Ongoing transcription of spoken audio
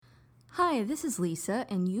Hi, this is Lisa,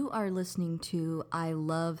 and you are listening to I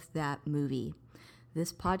Love That Movie.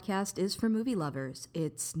 This podcast is for movie lovers.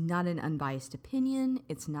 It's not an unbiased opinion,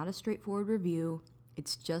 it's not a straightforward review,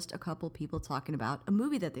 it's just a couple people talking about a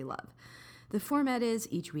movie that they love. The format is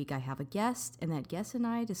each week I have a guest, and that guest and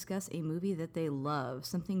I discuss a movie that they love,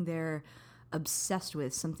 something they're obsessed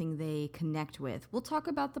with, something they connect with. We'll talk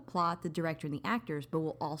about the plot, the director, and the actors, but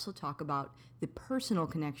we'll also talk about the personal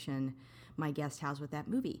connection my guest has with that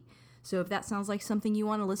movie. So if that sounds like something you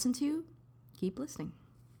want to listen to, keep listening.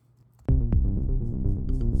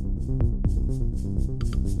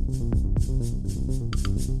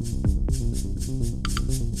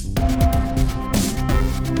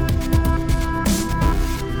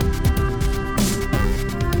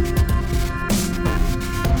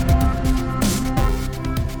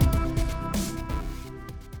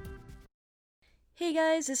 Hey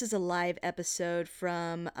guys, this is a live episode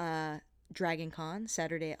from Dragon Con,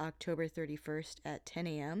 Saturday, October 31st at 10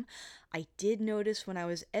 a.m. I did notice when I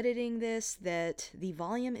was editing this that the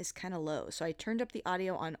volume is kind of low, so I turned up the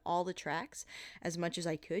audio on all the tracks as much as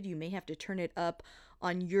I could. You may have to turn it up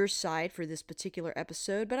on your side for this particular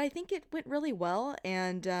episode, but I think it went really well.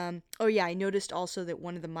 And I noticed also that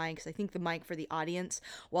one of the mics, I think the mic for the audience,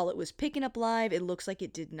 while it was picking up live, it looks like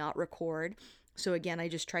it did not record. So again, I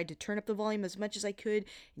just tried to turn up the volume as much as I could,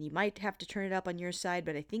 and you might have to turn it up on your side,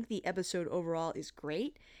 but I think the episode overall is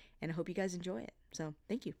great, and I hope you guys enjoy it. So,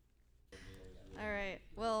 thank you. All right.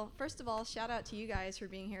 Well, first of all, shout out to you guys for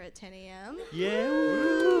being here at 10 a.m. Yeah.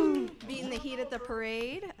 Woo. Beating the heat at the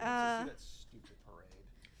parade. That stupid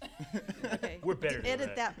parade. Okay. We're better than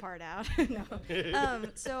Edit that part out. No.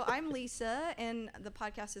 So I'm Lisa, and the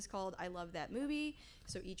podcast is called I Love That Movie.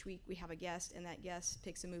 So each week we have a guest, and that guest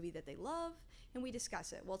picks a movie that they love, and we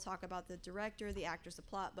discuss it. We'll talk about the director, the actors, the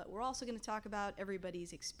plot, but we're also going to talk about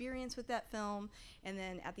everybody's experience with that film, and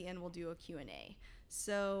then at the end we'll do a Q&A.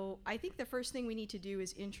 So I think the first thing we need to do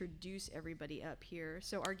is introduce everybody up here.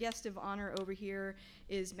 So our guest of honor over here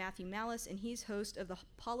is Matthew Malice, and he's host of the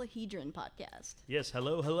Polyhedron podcast. Yes,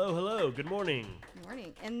 hello. Good morning. Good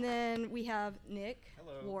morning. And then we have Nick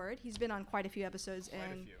Hello. Ward. He's been on quite a few episodes,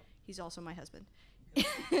 and he's also my husband.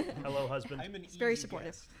 Hello, husband. I'm an He's very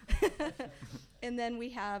supportive. And then we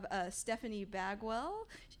have Stephanie Bagwell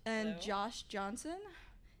and Hello. Josh Johnson.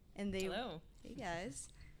 And they, Hello. hey guys.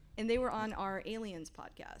 And they were on our Aliens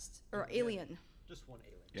podcast. Or Alien. Just one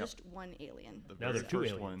alien. Yep. Just one alien. The Now very they're two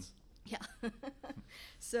first aliens. Yeah.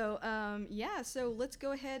 So let's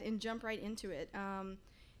go ahead and jump right into it.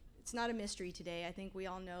 It's not a mystery today. I think we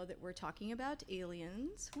all know that we're talking about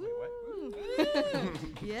aliens. Woo!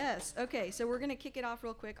 Yes. Okay, so we're going to kick it off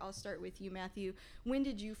real quick. I'll start with you, Matthew. When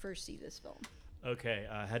did you first see this film? Okay,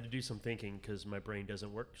 I had to do some thinking because my brain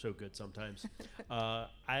doesn't work so good sometimes.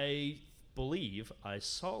 I believe I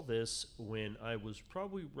saw this when I was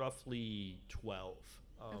probably roughly 12.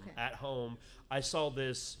 Okay. At home, I saw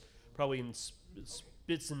this probably in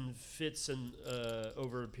spits and fits and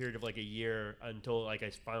over a period of like a year until like I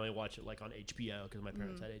finally watched it like on HBO because my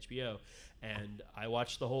parents had HBO, and I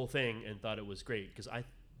watched the whole thing and thought it was great because I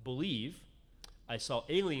believe I saw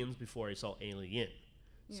Aliens before I saw Alien,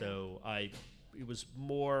 so it was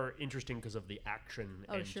more interesting because of the action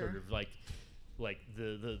and sort of like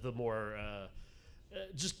the more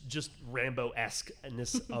just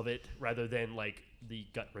Rambo-esque-ness of it rather than like the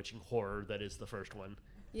gut-wrenching horror that is the first one.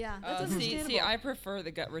 Yeah, that's understandable. See, I prefer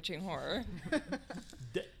the gut-wrenching horror.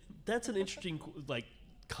 That's an interesting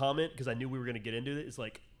comment because I knew we were going to get into it. It's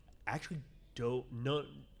like actually don't know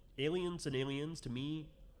Aliens and Aliens to me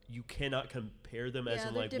you cannot compare them as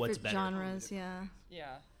in like what's better. Genres, yeah.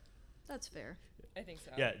 Yeah, That's fair. I think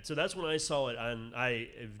so. Yeah, so that's when I saw it and I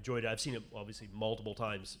enjoyed it. I've seen it obviously multiple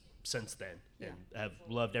times since then and have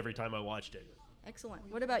loved every time I watched it. Excellent.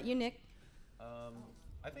 What about you, Nick?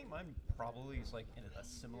 I think mine probably is like in a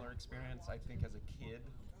similar experience. I think as a kid,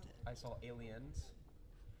 I saw Aliens,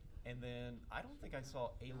 and then I don't think I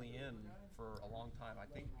saw Alien for a long time. I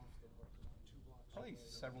think probably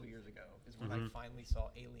several years ago is when I finally saw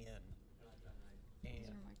Alien.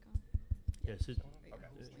 And Yes,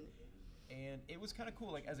 and it was kind of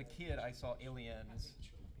cool. Like as a kid, I saw Aliens,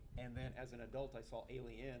 and then as an adult, I saw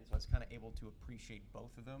Alien. So I was kind of able to appreciate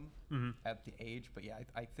both of them at the age. But yeah,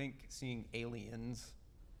 I think seeing Aliens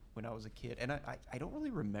when I was a kid, and I don't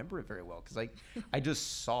really remember it very well because I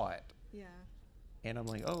just saw it. Yeah. And I'm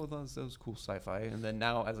like, oh, that was cool sci-fi. And then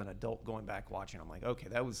now as an adult going back watching, I'm like, okay,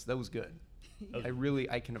 that was good.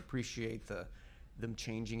 I can appreciate them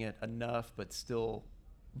changing it enough, but still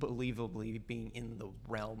believably being in the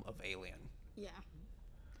realm of Alien. Yeah.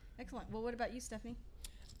 Excellent. Well, what about you, Stephanie?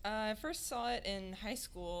 I first saw it in high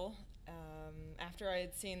school, After I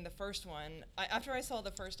had seen the first one, after I saw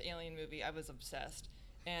the first Alien movie, I was obsessed,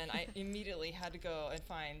 and I immediately had to go and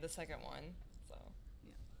find the second one. So.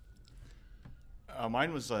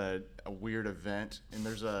 Mine was a weird event, and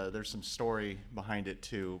there's some story behind it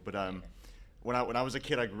too. But when I was a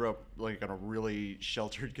kid, I grew up like in a really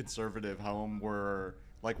sheltered conservative home where,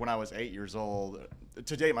 like, when I was 8 years old,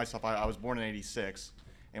 to date myself, I was born in '86,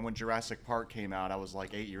 and when Jurassic Park came out, I was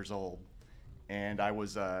like 8 years old, and I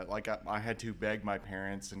was I had to beg my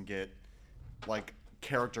parents and get like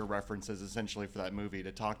character references essentially for that movie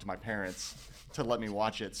to talk to my parents to let me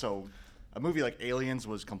watch it. So a movie like Aliens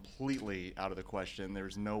was completely out of the question.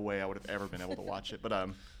 There's no way I would have ever been able to watch it. But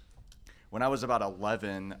when I was about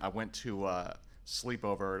 11, I went to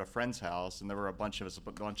sleepover at a friend's house, and there were a bunch of us, a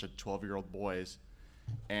bunch of 12-year-old boys,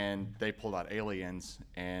 and they pulled out Aliens,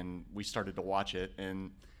 and we started to watch it,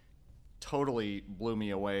 and totally blew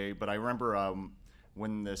me away. But I remember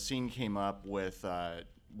when the scene came up with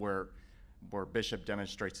where Bishop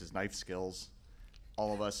demonstrates his knife skills,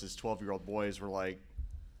 all of us as 12-year-old boys were like,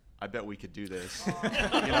 I bet we could do this,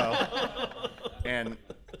 you know. And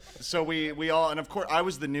so we all, and of course I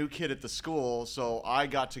was the new kid at the school, so I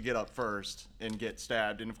got to get up first and get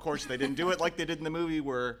stabbed. And of course they didn't do it like they did in the movie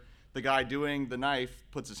where the guy doing the knife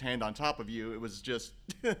puts his hand on top of you. It was just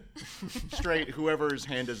straight, whoever's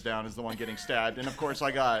hand is down is the one getting stabbed. And of course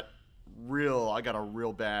I got a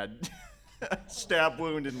real bad stab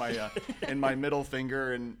wound in my middle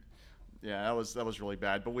finger, and yeah, that was really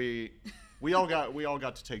bad. But we all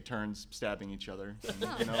got to take turns stabbing each other,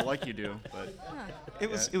 and, you know, like you do. But It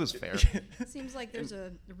was fair. Seems like there's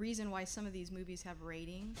a reason why some of these movies have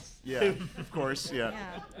ratings. yeah, of course, yeah.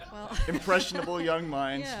 Yeah. Well. Impressionable young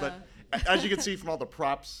minds, Yeah. but as you can see from all the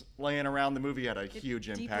props laying around, the movie had a huge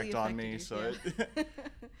deeply impact on me. affected you, So,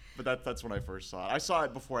 but that's when I first saw it. I saw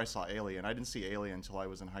it before I saw Alien. I didn't see Alien until I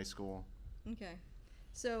was in high school. Okay.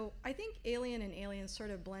 So I think Alien and Aliens sort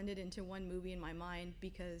of blended into one movie in my mind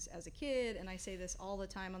because as a kid, and I say this all the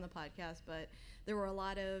time on the podcast, but there were a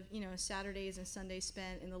lot of, Saturdays and Sundays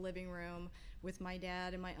spent in the living room with my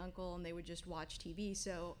dad and my uncle, and they would just watch TV.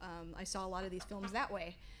 So I saw a lot of these films that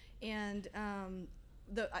way. And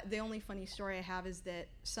the only funny story I have is that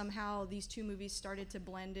somehow these two movies started to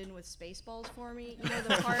blend in with Spaceballs for me. You know,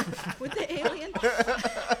 the part with the alien?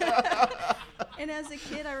 And as a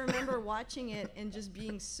kid, I remember watching it and just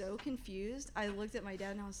being so confused. I looked at my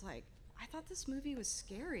dad and I was like, I thought this movie was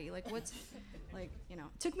scary. Like, what's, like, it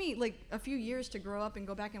took me like a few years to grow up and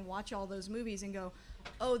go back and watch all those movies and go,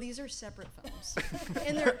 oh, these are separate films.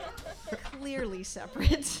 And they're clearly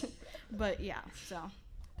separate. But yeah, so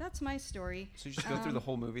that's my story. So you just go through the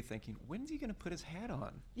whole movie thinking, when's he going to put his hat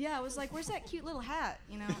on? Yeah, I was like, where's that cute little hat?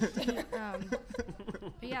 But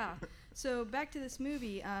yeah. So back to this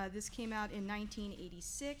movie. This came out in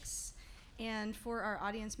 1986. And for our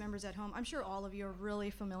audience members at home, I'm sure all of you are really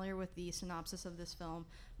familiar with the synopsis of this film,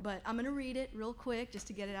 but I'm going to read it real quick just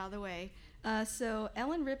to get it out of the way. So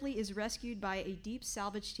Ellen Ripley is rescued by a deep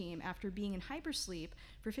salvage team after being in hypersleep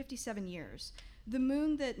for 57 years. The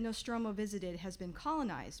moon that Nostromo visited has been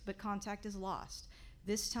colonized, but contact is lost.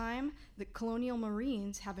 This time, the colonial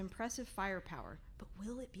marines have impressive firepower, but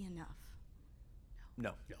will it be enough?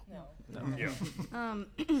 No.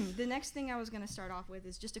 The next thing I was going to start off with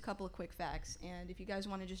is just a couple of quick facts. And if you guys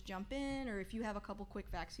want to just jump in, or if you have a couple quick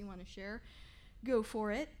facts you want to share, go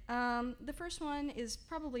for it. The first one is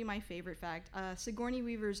probably my favorite fact. Sigourney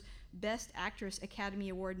Weaver's Best Actress Academy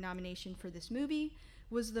Award nomination for this movie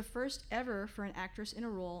was the first ever for an actress in a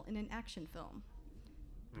role in an action film.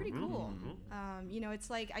 Pretty cool. It's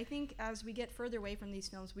like, I think as we get further away from these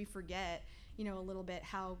films, we forget, a little bit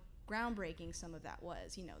how groundbreaking some of that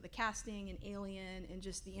was, the casting and Alien and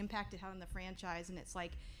just the impact it had on the franchise. And it's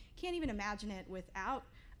like, can't even imagine it without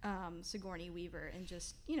Sigourney Weaver and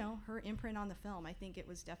just, her imprint on the film. I think it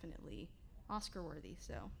was definitely Oscar worthy.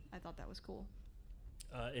 So I thought that was cool.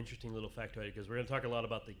 Interesting little factoid, because we're going to talk a lot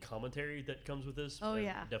about the commentary that comes with this. Oh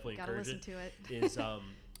yeah, definitely gotta encourage listen to it. Is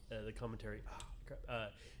the commentary?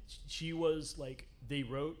 She was like,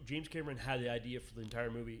 James Cameron had the idea for the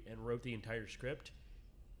entire movie and wrote the entire script.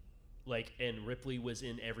 And Ripley was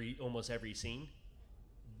in almost every scene.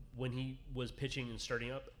 When he was pitching and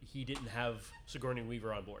starting up, he didn't have Sigourney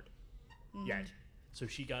Weaver on board yet, so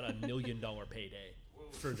she got $1 million payday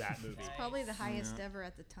for that movie. It's probably the highest ever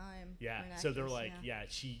at the time. Yeah, for an so they're actress, like,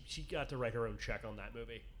 she got to write her own check on that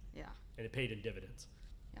movie. Yeah. And it paid in dividends.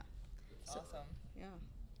 Yeah. Awesome. Yeah.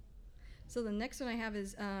 So the next one I have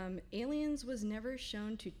is Aliens was never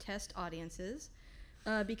shown to test audiences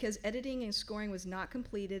because editing and scoring was not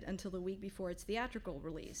completed until the week before its theatrical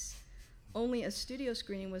release. Only a studio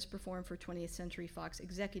screening was performed for 20th Century Fox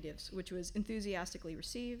executives, which was enthusiastically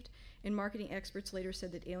received, and marketing experts later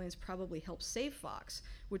said that Aliens probably helped save Fox,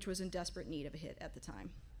 which was in desperate need of a hit at the time.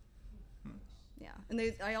 Yeah,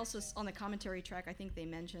 and I also, on the commentary track, I think they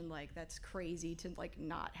mentioned, like, that's crazy to, like,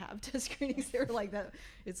 not have test screenings. They were like, that.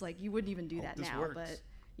 It's like, you wouldn't even do that this now, works. but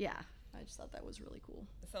yeah, I just thought that was really cool.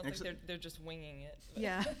 It sounds like they're just winging it. but-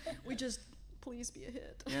 Yeah, we just, please be a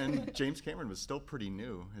hit. And James Cameron was still pretty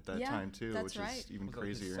new at that Yeah, time too, that's which right. is even Was that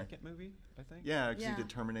his crazier. second movie, I think. Yeah, because Yeah. he did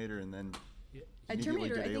Terminator and then Yeah. And immediately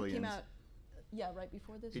Terminator, I did think, came Aliens. out, right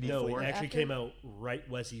before this? Did he No, Before? it actually After? came out right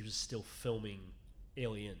as he was still filming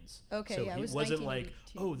Aliens. Okay, so yeah, it he was wasn't like,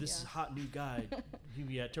 1982, oh, this is yeah. a hot new guy.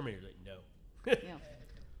 Terminator. Like, no. Yeah.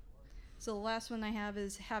 So the last one I have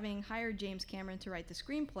is, having hired James Cameron to write the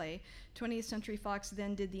screenplay, 20th Century Fox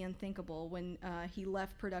then did the unthinkable when he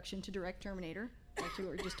left production to direct Terminator, like we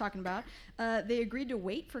were just talking about. They agreed to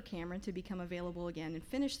wait for Cameron to become available again and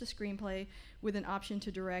finish the screenplay with an option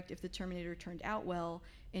to direct if the Terminator turned out well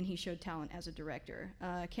and he showed talent as a director.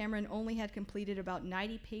 Cameron only had completed about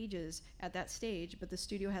 90 pages at that stage, but the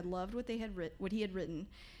studio had loved what he had written,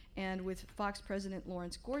 and with Fox president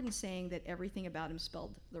Lawrence Gordon saying that everything about him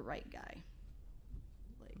spelled the right guy.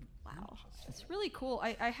 Like, wow, it's really cool.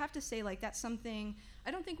 I have to say, like, that's something,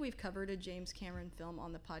 I don't think we've covered a James Cameron film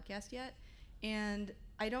on the podcast yet, and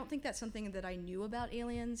I don't think that's something that I knew about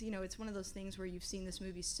Aliens. You know, it's one of those things where you've seen this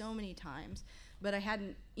movie so many times, but I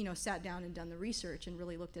hadn't, sat down and done the research and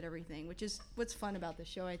really looked at everything, which is what's fun about the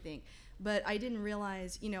show, I think. But I didn't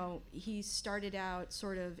realize, he started out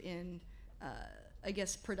sort of in, I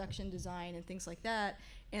guess, production design and things like that.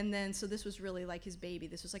 And then, so this was really like his baby.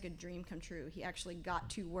 This was like a dream come true. He actually got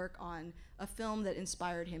to work on a film that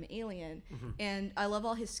inspired him, Alien. And I love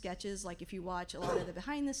all his sketches. Like, if you watch a lot of the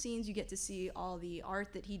behind the scenes, you get to see all the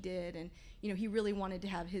art that he did. And, he really wanted to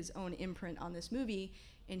have his own imprint on this movie.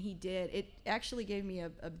 And he did. It actually gave me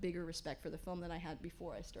a bigger respect for the film than I had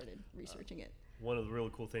before I started researching it. One of the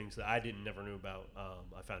really cool things that I never knew about,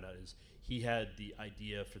 I found out, is he had the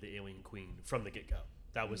idea for the Alien Queen from the get-go.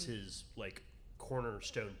 That was his, like,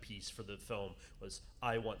 cornerstone piece for the film, was,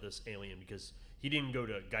 I want this alien, because he didn't go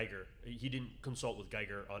to Geiger. He didn't consult with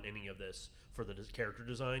Geiger on any of this for the character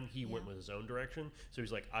design. He went with his own direction. So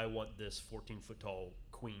he's like, I want this 14-foot-tall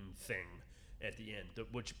queen thing at the end,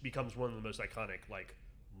 which becomes one of the most iconic, like,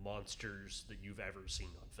 monsters that you've ever seen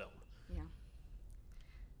on film. Yeah.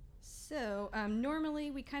 So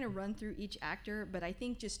normally we kind of run through each actor, but I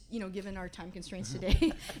think just, given our time constraints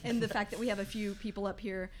today and the fact that we have a few people up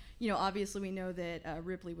here, obviously we know that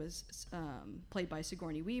Ripley was played by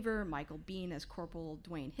Sigourney Weaver, Michael Biehn as Corporal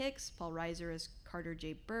Dwayne Hicks, Paul Reiser as Carter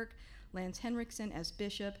J. Burke, Lance Henriksen as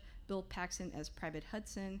Bishop, Bill Paxton as Private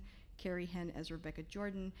Hudson, Carrie Henn as Rebecca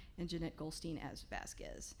Jordan, and Jeanette Goldstein as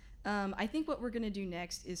Vasquez. I think what we're going to do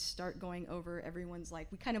next is start going over everyone's,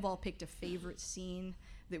 we kind of all picked a favorite scene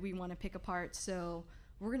that we want to pick apart. So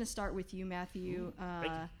we're going to start with you, Matthew. Thank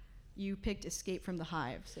you. You picked Escape from the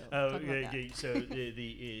Hive. So Oh, talk about that. yeah. So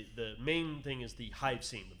the main thing is the hive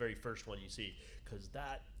scene, the very first one you see, because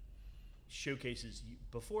that showcases you.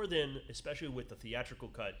 Before then, especially with the theatrical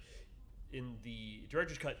cut, in the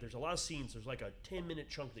director's cut, there's a lot of scenes. There's like a 10-minute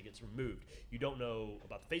chunk that gets removed. You don't know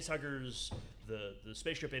about the facehuggers, the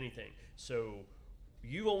spaceship, anything. So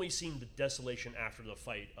you've only seen the desolation after the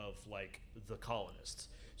fight of, like, the colonists.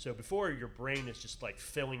 So before, your brain is just, like,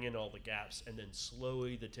 filling in all the gaps, and then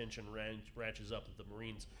slowly the tension ratchets up. The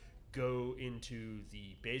Marines go into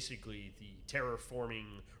basically the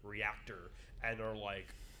terraforming reactor and are like,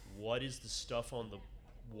 what is the stuff on the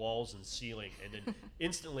walls and ceiling? And then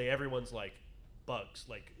instantly everyone's like, bugs.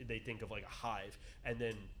 Like, they think of like a hive. And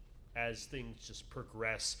then as things just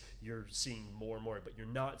progress, you're seeing more and more, but you're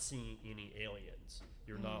not seeing any aliens.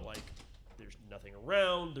 You're not like, there's nothing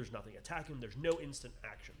around, there's nothing attacking, there's no instant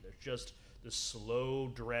action. There's just the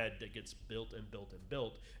slow dread that gets built and built and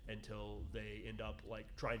built until they end up like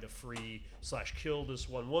trying to free/kill this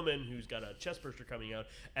one woman who's got a chest burster coming out,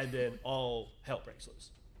 and then all hell breaks loose.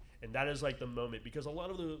 And that is like the moment, because a lot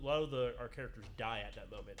of our characters die at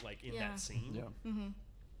that moment, like in that scene. Yeah.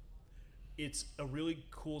 It's a really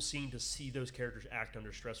cool scene to see those characters act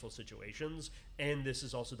under stressful situations, and this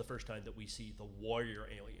is also the first time that we see the warrior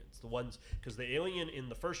aliens, the ones, because the alien in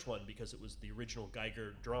the first one, because it was the original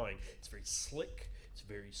Geiger drawing, it's very slick, it's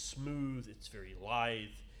very smooth, it's very lithe,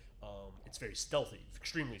 it's very stealthy,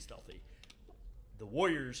 extremely stealthy. The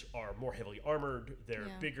warriors are more heavily armored, they're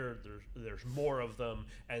bigger, there's more of them,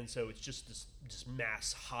 and so it's just this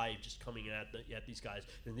mass hive just coming at these guys,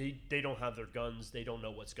 and they don't have their guns, they don't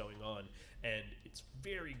know what's going on, and it's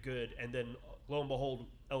very good. And then lo and behold,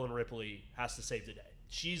 Ellen Ripley has to save the day.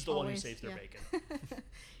 she's the one who Always, saves their yeah. bacon.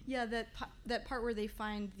 Yeah, that part where they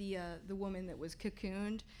find the woman that was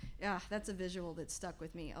cocooned. Yeah, that's a visual that stuck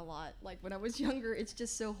with me a lot. Like when I was younger, it's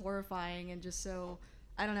just so horrifying and just so,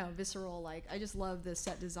 I don't know, visceral. Like I just love the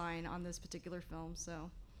set design on this particular film. So,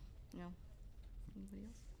 you know, anybody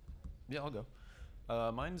else? Yeah, I'll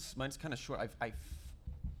go. Mine's kind of short.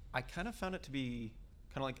 I kind of found it to be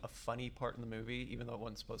kind of like a funny part in the movie, even though it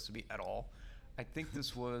wasn't supposed to be at all. I think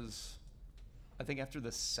this was, I think after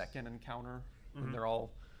the second encounter, when they're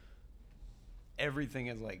all, everything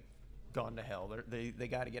is like gone to hell. They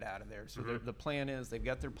got to get out of there. So the plan is they've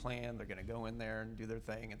got their plan. They're going to go in there and do their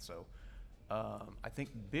thing. And so I think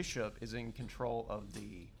Bishop is in control of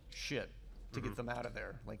the ship to get them out of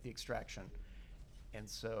there, like the extraction. And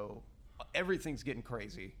so everything's getting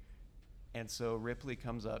crazy. And so Ripley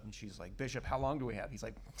comes up and she's like, Bishop, how long do we have? He's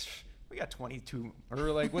like, we got 22, or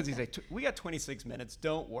like, what does he say? We got 26 minutes.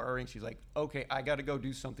 Don't worry. And she's like, okay, I got to go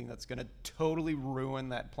do something that's going to totally ruin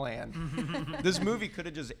that plan. This movie could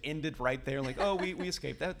have just ended right there. Like, oh, we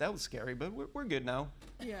escaped. That was scary, but we're good now.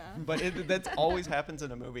 Yeah. But that always happens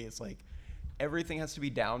in a movie. It's like everything has to be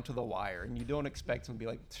down to the wire, and you don't expect them to be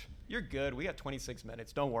like, you're good. We got 26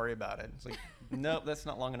 minutes. Don't worry about it. It's like, nope, that's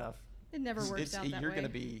not long enough. It never works out that You're way. going to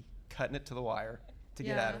be cutting it to the wire to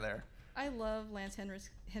get out of there. I love Lance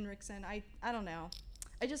Henriksen. I don't know.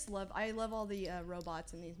 I love all the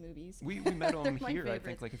robots in these movies. We met They're him my here, I favorites.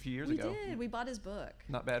 think, like a few years we ago. did. We bought his book.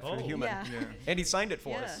 Not bad for Oh. a human. Yeah. And he signed it for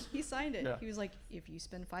Yeah, us. he signed it. Yeah. He was like, if you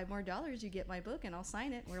spend $5 more, you get my book and I'll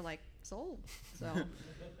sign it. And we're like, sold. So,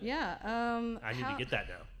 yeah. I need to get that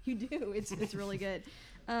now. You do. It's really good.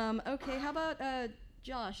 Okay, how about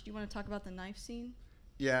Josh? Do you want to talk about the knife scene?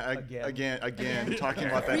 Yeah, Again. again, talking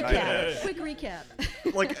about that Recap. Quick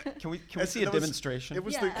recap. like Can we see a that was- demonstration? It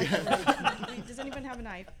was Yeah, the. actually. Does anyone have a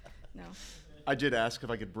knife? No. I did ask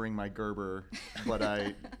if I could bring my Gerber, but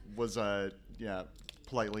I was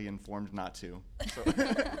politely informed not to. So.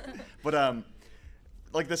 But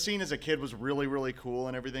like the scene as a kid was really, really cool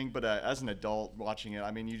and everything, but as an adult watching it,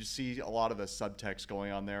 I mean, you just see a lot of the subtext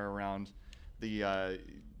going on there around the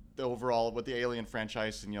overall with the Alien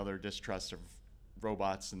franchise and their distrust of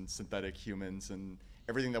robots and synthetic humans and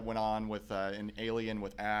everything that went on with an Alien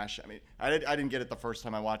with Ash. I mean, I didn't get it the first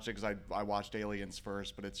time I watched it because I watched Aliens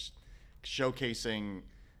first, but it's showcasing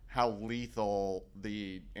how lethal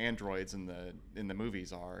the androids in the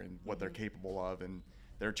movies are and what they're capable of, and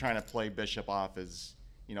they're trying to play Bishop off as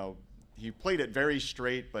he played it very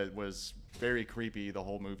straight, but was very creepy the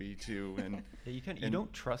whole movie too. And you and-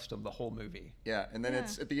 don't trust him the whole movie. yeah, and then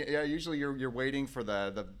it's at the usually you're waiting for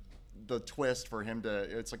the twist for him to.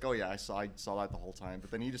 It's like, oh yeah, I saw that the whole time,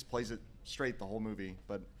 but then he just plays it straight the whole movie.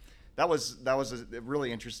 But that was a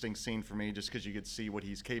really interesting scene for me, just because you could see what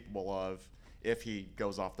he's capable of if he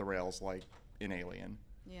goes off the rails like in Alien.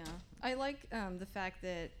 Yeah, I like the fact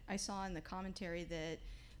that I saw in the commentary that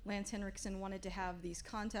Lance Henriksen wanted to have these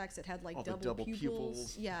contacts that had like Oh, the double, double pupils.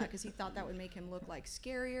 pupils. Yeah, because he thought that would make him look like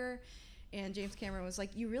scarier. And James Cameron was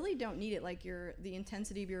like, "You really don't need it. Like the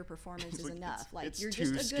intensity of your performance is like, enough. it's- Like it's you're too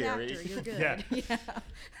just a good scary." actor. You're good. Yeah.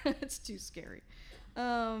 Yeah, it's too scary."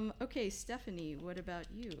 Okay, Stephanie, what about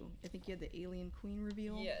you? I think you had the Alien Queen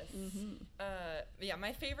reveal. Yes. Mm-hmm. Yeah,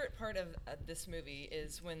 my favorite part of this movie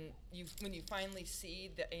is when you finally see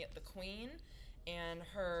the queen and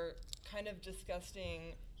her kind of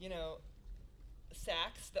disgusting,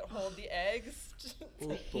 sacks that hold the eggs.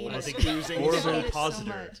 I hate I it. think I hate it so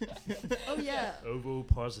ovipositor. much. Oh yeah.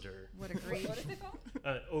 Ovipositor. What a great. What is it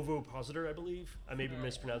called? Ovipositor, I believe. I may be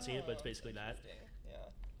mispronouncing it, but it's basically that.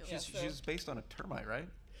 Yeah. She's based on a termite, right?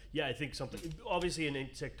 Yeah, I think something. Obviously an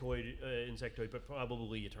insectoid, but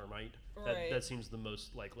probably a termite. Right. That seems the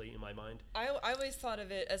most likely in my mind. I always thought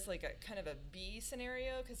of it as like a kind of a bee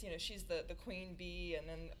scenario because she's the queen bee and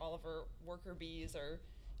then all of her worker bees are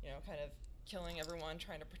kind of killing everyone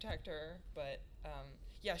trying to protect her. But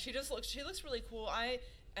yeah, she looks really cool. I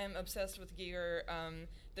am obsessed with Giger.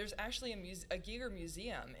 There's actually a Giger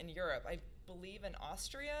museum in Europe, I believe in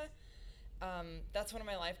Austria. That's one of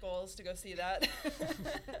my life goals, to go see that.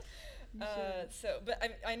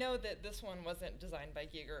 But I know that this one wasn't designed by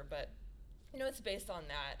Giger, but it's based on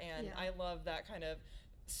that, and Yeah. I love that kind of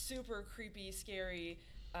super creepy, scary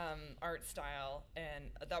art style, and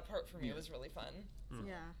that part for me was really fun.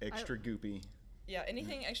 Yeah. Extra goopy. Yeah,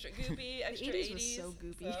 anything extra goopy, extra 80s 80s. was so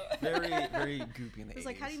goopy. Very, very goopy in the 80s. It's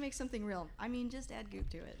like, how do you make something real? I mean, just add goop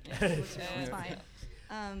to it. Yeah, it looks real. It's fine.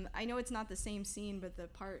 I know it's not the same scene, but the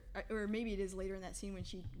part, or maybe it is later in that scene when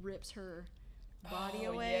she rips her body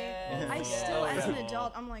Oh, away. yes. I Yes. still, as an Yeah.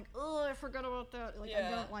 adult, I'm like, oh, I forgot about that. Like, I Yeah.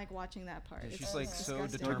 don't like watching that part. She's It's like so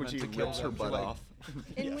disgusting. Like when determined she to kill rips her them. butt Like, off.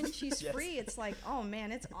 And when she's Yes. free, it's like, oh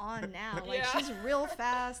man, it's on now. Like Yeah. she's real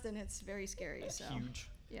fast, and it's very scary. So huge.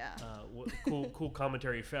 yeah. Cool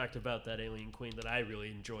commentary fact about that alien queen that I really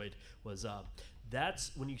enjoyed was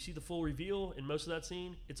that's when you see the full reveal in most of that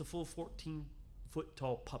scene, it's a full 14-foot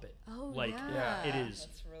tall puppet. Oh, like yeah. it is.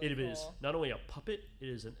 That's really It is cool. not only a puppet, it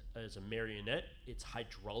is a marionette. It's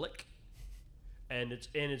hydraulic, and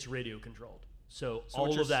it's radio controlled. So So what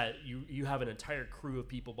all you're of that, you have an entire crew of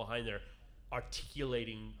people behind there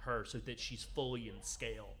articulating her so that she's fully in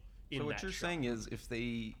scale. In So what that you're shot. saying is, if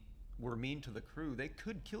they were mean to the crew, they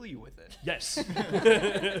could kill you with it. Yes.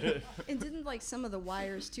 And didn't like some of the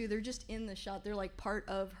wires too? They're just in the shot. They're like part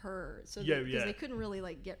of her. So Yeah, because yeah. they couldn't really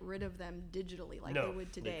like get rid of them digitally like No, they would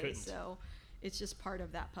they today. couldn't. So it's just part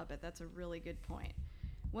of that puppet. That's a really good point.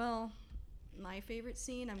 Well, my favorite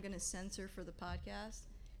scene I'm gonna censor for the podcast.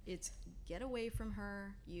 It's get away from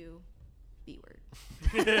her, you B word.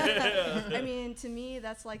 I mean, to me,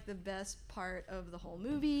 that's like the best part of the whole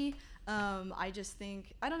movie. I just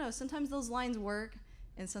think, I don't know, sometimes those lines work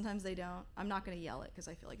and sometimes they don't. I'm not going to yell it because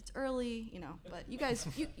I feel like it's early, you know, but you guys,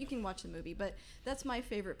 you can watch the movie. But that's my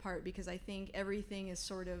favorite part because I think everything is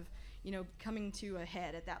sort of, you know, coming to a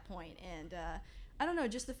head at that point. And I don't know,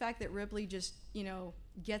 just the fact that Ripley just, you know,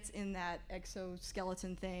 gets in that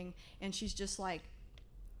exoskeleton thing and she's just like,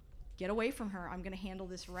 get away from her. I'm going to handle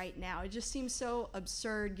this right now. It just seems so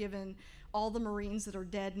absurd given all the Marines that are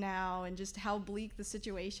dead now and just how bleak the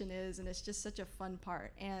situation is. And it's just such a fun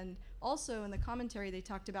part. And also in the commentary, they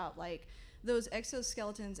talked about like those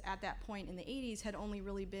exoskeletons at that point in the 80s had only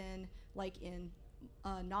really been like in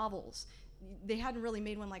novels. They hadn't really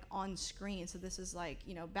made one like on screen. So this is like,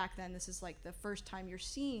 you know, back then, this is like the first time you're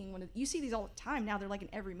seeing one of, you see these all the time now. They're like in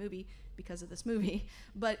every movie because of this movie,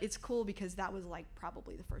 but it's cool because that was like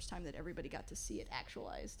probably the first time that everybody got to see it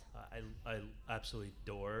actualized. I absolutely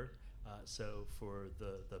adore. So for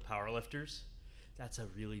the powerlifters, that's a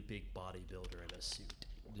really big bodybuilder in a suit.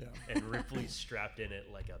 Yeah. And Ripley's strapped in it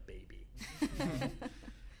like a baby.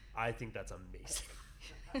 I think that's amazing.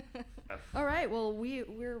 All right, well,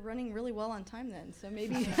 we're running really well on time then, so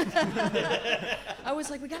maybe I was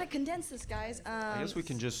like, we gotta condense this, guys. I guess we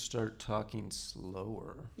can just start talking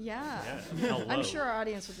slower. Yeah, Hello. I'm sure our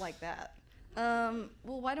audience would like that. Well,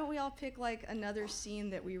 why don't we all pick like another scene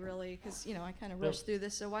that we really, because you know I kind of rushed through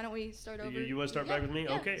this, so why don't we start over? You want to start back with me?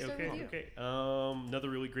 Yeah, Okay. start with you. Another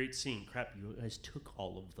really great scene. Crap, you guys took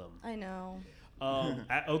all of them. I know.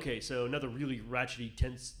 Okay, so another really ratchety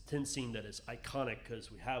tense scene that is iconic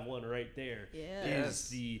because we have one right there.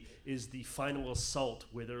 Yes. Is the final assault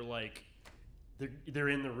where they're like, they're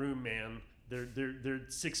in the room, man. They're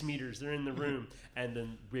 6 meters. They're in the room, and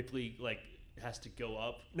then Ripley like has to go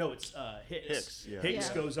up. No, it's Hicks. Hicks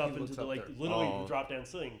Yeah. goes up He into looks the up like there. literally Oh. the drop down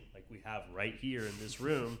ceiling like we have right here in this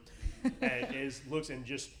room, and looks and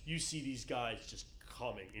just you see these guys just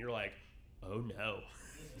coming, and you're like, oh no.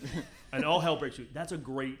 And all hell breaks loose. That's a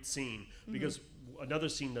great scene because another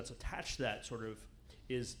scene that's attached to that sort of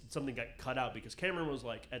is something got cut out because Cameron was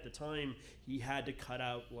like at the time he had to cut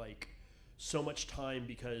out like so much time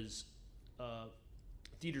because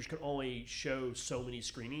theaters could only show so many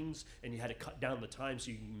screenings and you had to cut down the time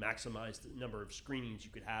so you can maximize the number of screenings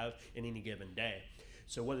you could have in any given day.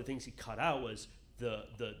 So one of the things he cut out was the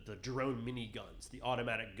drone miniguns, the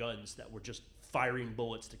automatic guns that were just firing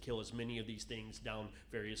bullets to kill as many of these things down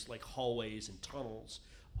various like hallways and tunnels,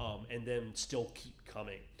 and then still keep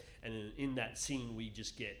coming. And in that scene, we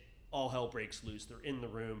just get all hell breaks loose. They're in the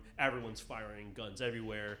room, everyone's firing guns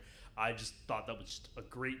everywhere. I just thought that was just a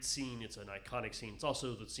great scene. It's an iconic scene. It's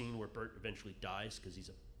also the scene where Bert eventually dies because he's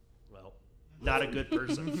not a good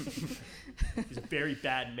person. He's a very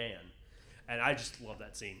bad man. And I just love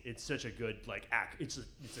that scene. It's such a good it's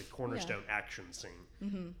a cornerstone action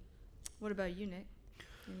scene. What about you, Nick?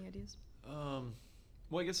 Any ideas?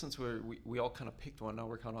 Well, I guess since we all kind of picked one, now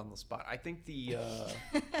we're kind of on the spot. I think the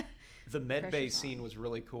med bay Pressure's on. scene was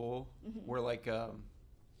really cool. Where like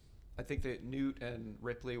I think that Newt and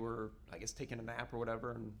Ripley were, I guess, taking a nap or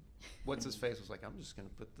whatever, and what's his face was like, I'm just gonna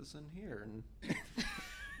put this in here and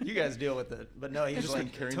you guys deal with it. But no, he's Just just been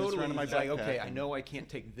like carrying this totally around in my he's like, backpack okay, I and- know I can't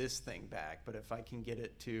take this thing back, but if I can get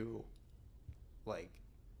it to like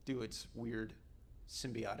do its weird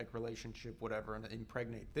symbiotic relationship, whatever, and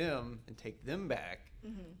impregnate them and take them back,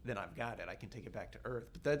 then I've got it. I can take it back to Earth.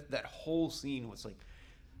 But that whole scene was like,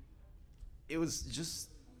 it was just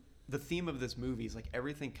the theme of this movie is like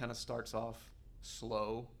everything kind of starts off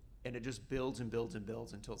slow and it just builds and builds and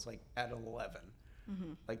builds until it's like at 11.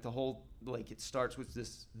 Like the whole, like it starts with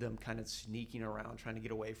them kind of sneaking around trying to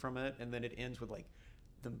get away from it, and then it ends with like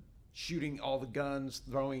them shooting all the guns,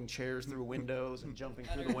 throwing chairs through windows and jumping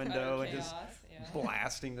through the window utter and just chaos, yeah.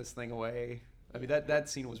 blasting this thing away. I mean, that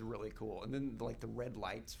scene was really cool. And then like the red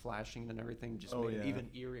lights flashing and everything just made it even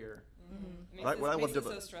eerier. Makes What I it loved so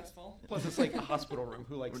about- stressful. Plus it's like a hospital room.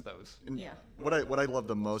 Who likes those? And Yeah. What I loved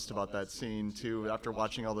the most about that scene too, after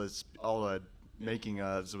watching all the making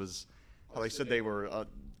ofs, was how they said they were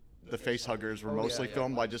the face huggers were mostly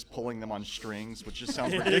filmed by just pulling them on strings, which just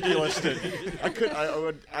sounds ridiculous.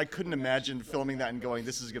 I couldn't imagine filming that and going,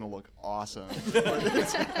 this is gonna look awesome.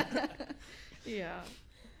 Yeah.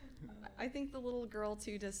 I think the little girl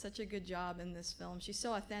too does such a good job in this film. She's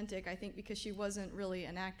so authentic, I think, because she wasn't really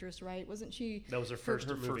an actress, right? Wasn't she? That was her first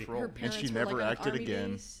movie. Her And parents she were, never like, on acted army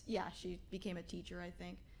again. base. Yeah, she became a teacher, I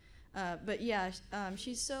think. But yeah,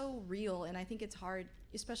 she's so real, and I think it's hard,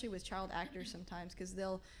 especially with child actors sometimes, because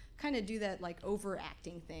they'll kind of do that like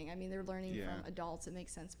overacting thing. I mean, they're learning Yeah. from adults. It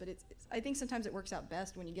makes sense, but it's I think sometimes it works out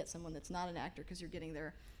best when you get someone that's not an actor, because you're getting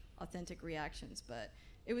their authentic reactions. But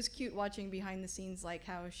it was cute watching behind the scenes, like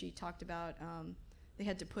how she talked about they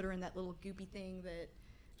had to put her in that little goopy thing that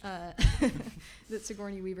that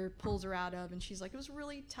Sigourney Weaver pulls her out of, and she's like, it was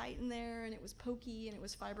really tight in there, and it was pokey, and it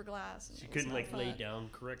was fiberglass. And She it was couldn't not like lay fun. down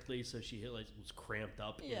correctly, so she was cramped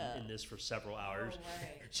up Yeah. in this for several hours.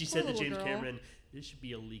 right. She Poor said to little James girl. Cameron, "This should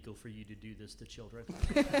be illegal for you to do this to children."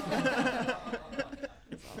 That's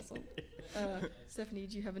awesome. Stephanie,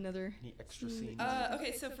 do you have another? Any extra scenes?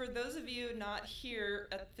 Okay, so for those of you not here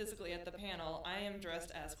physically at the panel, I am dressed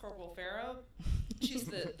as Corporal Farrow. She's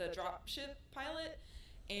the dropship pilot.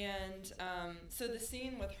 And so the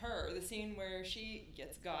scene with her, the scene where she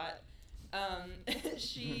gets got,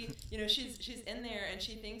 she, she's in there and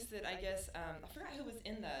she thinks that, I guess, I forgot who was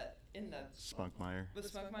in the Spunkmeyer.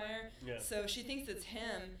 with Smuckmeyer. Yeah. So she thinks it's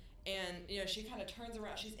him, and she kind of turns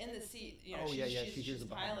around. She's in the seat, Oh, she's, yeah, yeah, she's, she hears she's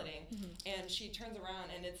about her. piloting, and she turns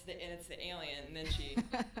around and it's the alien, and then she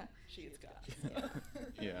gets got.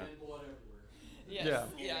 Yeah. Yes.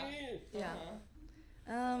 Yeah. Yeah.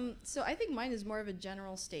 Yeah. So I think mine is more of a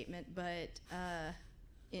general statement, but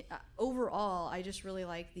overall, I just really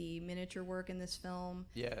like the miniature work in this film.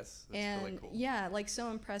 Yes, that's And really cool. yeah, like so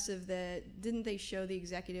impressive that didn't they show the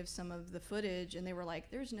executives some of the footage, and they were like,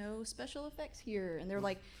 "There's no special effects here," and they're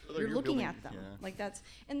like, Well, "You're you're looking building- at them." yeah. Like that's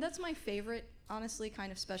my favorite, honestly,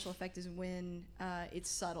 kind of special effect is when it's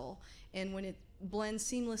subtle and when it blends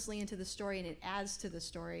seamlessly into the story and it adds to the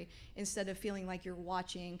story instead of feeling like you're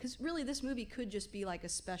watching. Because really, this movie could just be like a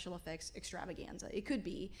special effects extravaganza. It could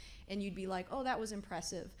be, and you'd be like, "Oh, that was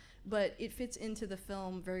impressive," but it fits into the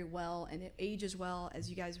film very well, and it ages well, as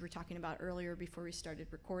you guys were talking about earlier before we started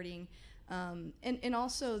recording. And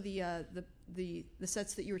also the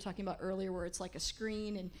sets that you were talking about earlier, where it's like a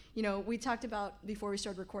screen, and we talked about before we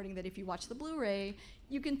started recording that if you watch the Blu-ray,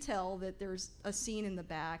 you can tell that there's a scene in the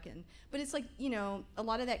back, but it's like a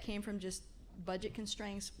lot of that came from just budget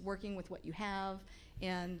constraints, working with what you have,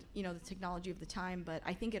 and the technology of the time. But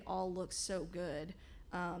I think it all looks so good.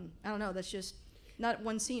 I don't know. That's just not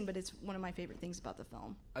one scene, but it's one of my favorite things about the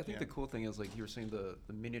film. I think Yeah. the cool thing is, like you were saying, the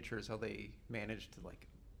miniatures, how they managed to like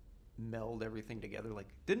meld everything together. Like,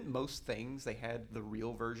 didn't most things they had the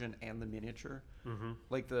real version and the miniature? Mm-hmm.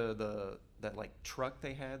 Like that like truck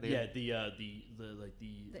they had. They Yeah, had, The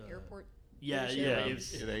airport. Yeah, dealership. yeah. Yeah,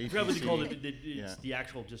 It's, the I forgot what they ATC. called it. It's Yeah. the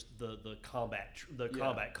actual, just the combat Yeah.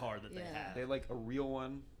 combat car that they Yeah. had. they had like a real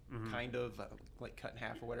one, Mhm. kind of like cut in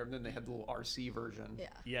half or whatever. And then they had the little RC version. Yeah.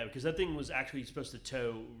 Yeah, because that thing was actually supposed to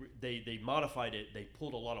tow. They modified it. They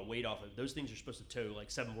pulled a lot of weight off it. Those things are supposed to tow like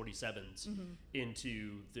 747s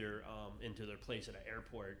into their place at an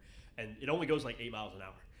airport, and it only goes like 8 miles an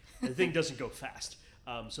hour. And the thing doesn't go fast.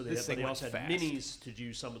 So This thing they went also had fast. minis to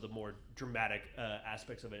do some of the more dramatic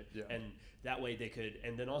aspects of it, Yeah. and that way they could.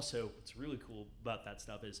 And then also, what's really cool about that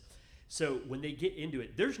stuff is, so when they get into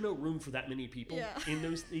it, there's no room for that many people Yeah. in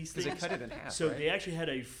these Because things. they cut it in half. So right? they actually had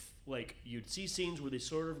you'd see scenes where they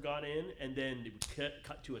sort of got in, and then they would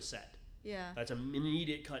cut to a set. Yeah. That's an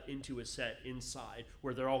immediate cut into a set inside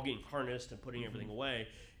where they're all getting harnessed and putting everything away.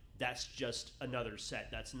 That's just another set.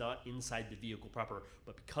 That's not inside the vehicle proper.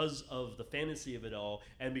 But because of the fantasy of it all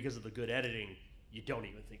and because of the good editing, you don't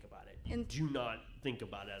even think about it. You And- do not think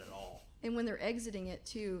about it at all. And when they're exiting it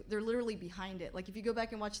too, they're literally behind it. Like if you go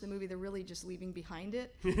back and watch the movie, they're really just leaving behind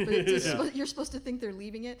it. But it's just, Yeah. you're supposed to think they're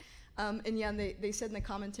leaving it. And yeah, and they said in the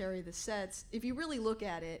commentary, the sets, if you really look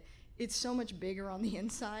at it, it's so much bigger on the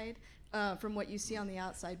inside from what you see on the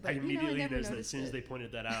outside. But I immediately I never noticed that as noticed soon as it. they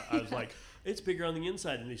pointed that out, I was like, it's bigger on the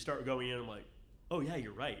inside. And they start going in, I'm like, oh yeah,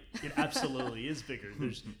 you're right. It absolutely is bigger.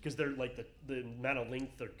 Because they're like the amount of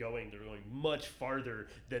length they're going much farther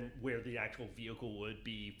than where the actual vehicle would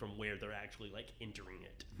be from where they're actually like entering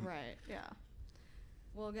it. Right. Yeah.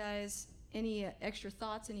 Well, guys, any extra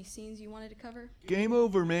thoughts? Any scenes you wanted to cover? Game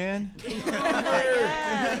over, man.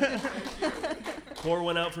 Pour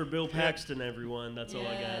one out for Bill Paxton, everyone. That's all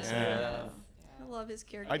I gotta say. Yeah. I love his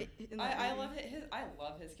character. in that I movie. love I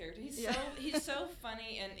love his character. Yeah. He's so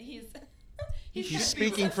funny, and he's He's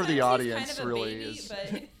speaking for the sometimes audience, he's kind of a really baby, is.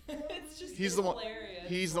 but it's just He's the one. hilarious.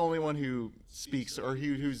 He's the only one who speaks, or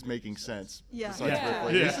who's making sense. Yeah. Besides yeah,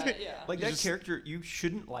 Ripley. yeah. Like He's that just- character, you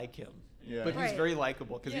shouldn't like him. Yeah. But he's Right. very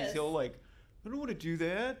likable because Yes. he'll like, I don't want to do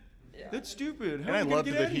that. Yeah. That's stupid. How And I am gonna loved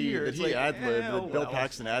get that outta he here? that It's he like, ad-libbed, oh, that Bill well.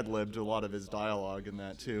 Paxton ad-libbed a lot of his dialogue in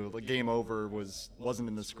that too. Like Game Over wasn't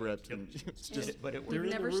in the script, and it's just. But it We've They're in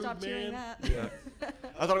the never room, stopped hearing man. that.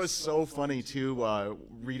 I thought it was so funny too,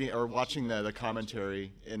 reading or watching the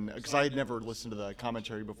commentary, and because I had never listened to the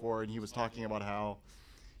commentary before, and he was talking about how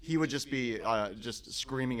he would just be just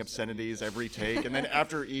screaming obscenities every take, and then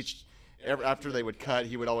after they would cut,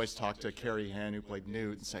 he would always talk to Carrie Henn, who played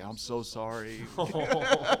Newt, and say, "I'm so sorry."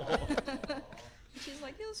 She's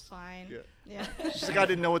like, it was fine. Yeah. Yeah. She's like, "I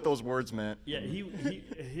didn't know what those words meant." Yeah,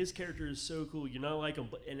 his character is so cool. You're not like him,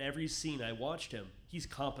 but in every scene I watched him, he's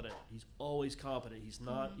competent. He's always competent. He's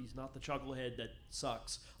not the chucklehead that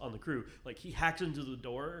sucks on the crew. Like he hacks into the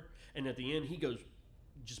door, and at the end he goes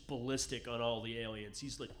just ballistic on all the aliens.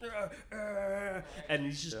 He's like, and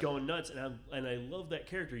he's just going nuts. And I love that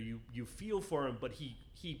character. You feel for him, but he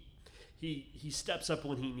steps up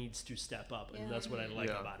when he needs to step up, and Yeah. that's what I like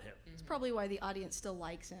Yeah. about him. It's probably why the audience still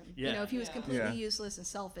likes him. Yeah. You know, if he was Yeah. completely Yeah. useless and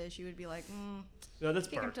selfish, you would be like, No, that's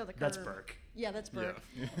kick him Burke. to the That's curb. Burke. Yeah, that's Burke.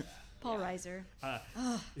 Paul Reiser.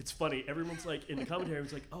 It's funny. Everyone's like, in the commentary,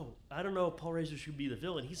 it's like, oh, I don't know if Paul Reiser should be the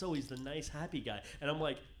villain. He's always the nice, happy guy. And I'm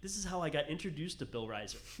like, this is how I got introduced to Bill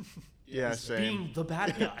Reiser. Yeah, same. Being the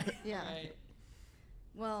bad guy. Yeah. Right.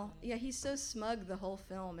 Well, yeah, he's so smug the whole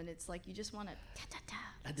film, and it's like you just want to ta-ta-ta.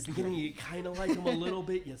 At the beginning, you kind of like him a little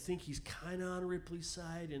bit. You think he's kind of on Ripley's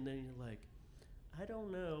side, and then you're like, I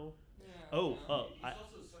don't know. Oh, I,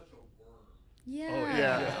 Yeah.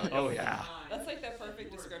 Yeah. oh yeah. That's like the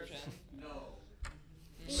perfect description.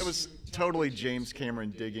 It was totally James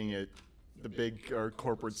Cameron digging at the big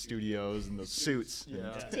corporate studios and the suits.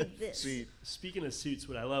 Yeah. Take this. See, Speaking of suits,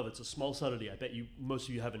 what I love, it's a small subtlety. I bet most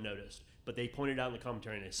of you haven't noticed, but they pointed out in the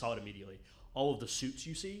commentary, and I saw it immediately. All of the suits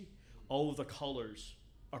you see, all of the colors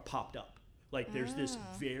are popped up. Like there's this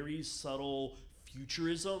very subtle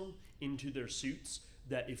futurism into their suits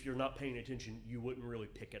that if you're not paying attention, you wouldn't really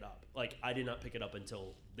pick it up. Like I did not pick it up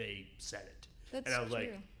until they said it. That's and I was like,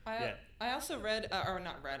 true. yeah. I also read, or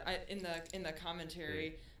not read, in the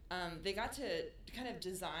commentary, they got to kind of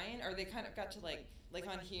design, or they kind of got to like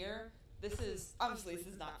on here. This is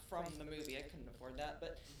not from the movie. I couldn't afford that,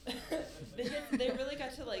 but they really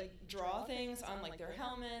got to like draw things on like their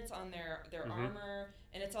helmets, on their armor,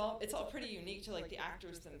 and it's all pretty unique to like the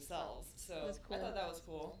actors themselves. So That's cool. I thought that was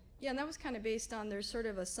cool. Yeah, and that was kind of based on there's sort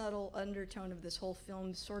of a subtle undertone of this whole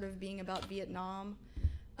film sort of being about Vietnam.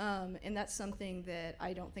 And that's something that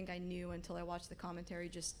I don't think I knew until I watched the commentary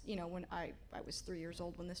just, when I was 3 years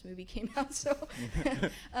old when this movie came out. So,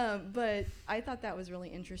 but I thought that was really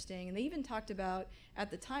interesting. And they even talked about, at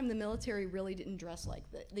the time, the military really didn't dress like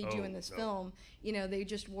they do in this film. They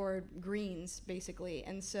just wore greens, basically.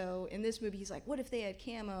 And so in this movie, he's like, what if they had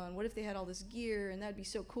camo and what if they had all this gear and that'd be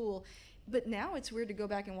so cool. But now it's weird to go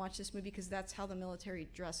back and watch this movie because that's how the military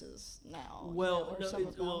dresses now. Well, or some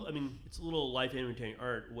of them. I mean, it's a little life imitating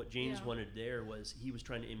art. What James Yeah. wanted there was he was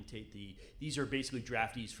trying to imitate these are basically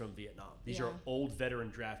draftees from Vietnam. These are Yeah. old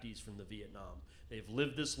veteran draftees from the Vietnam. They've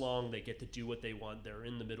lived this long. They get to do what they want. They're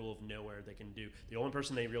in the middle of nowhere. They can do. The only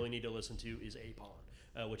person they really need to listen to is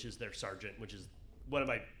Apon, which is their sergeant, which is one of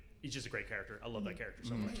my. He's just a great character. I love that character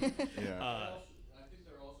so much. yeah. I think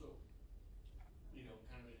they're also,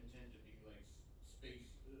 kind of intended to be like space,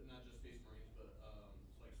 not just space marines, but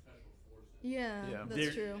like special forces. Yeah, Yeah. that's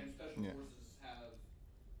They're- true. And special Yeah. forces have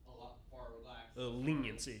a lot far relaxed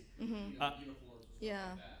Leniency. Mm-hmm. uniforms and stuff Yeah.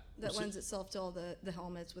 like that. That So- lends itself to all the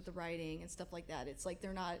helmets with the writing and stuff like that. It's like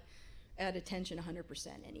they're not at attention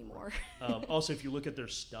 100% anymore. Also, if you look at their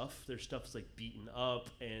stuff's like beaten up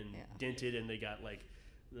and Yeah. dented, and they got like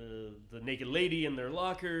the naked lady in their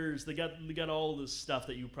lockers. They got all this stuff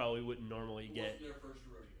that you probably wouldn't normally It get. wasn't their first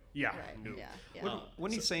rodeo. Yeah, Right, no. yeah, yeah.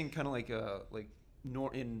 When he's so- saying kind of like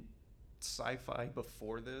in sci-fi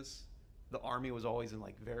before this, the army was always in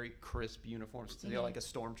like very crisp uniforms, Mm-hmm. like a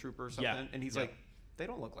stormtrooper or something. Yeah, And he's yeah. like, they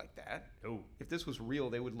don't look like that. Oh, If this was real,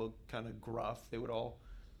 they would look kind of gruff. They would all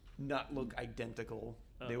not look identical.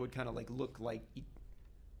 They would kind of like look like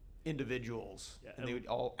individuals, Yeah, and they would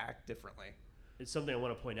all act differently. It's something I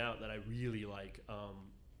want to point out that I really like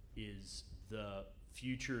is the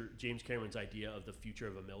future, James Cameron's idea of the future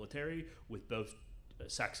of a military with both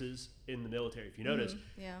sexes in the military. If you notice,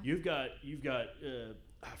 yeah. you've got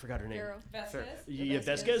I forgot her name. Pharaoh. Vasquez. You have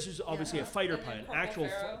Vasquez, who's obviously a fighter And then pilot, Corporal actual,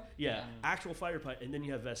 Pharaoh. actual fighter pilot, and then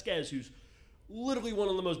you have Vasquez, who's literally one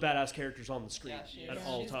of the most badass characters on the screen Yeah, she at is.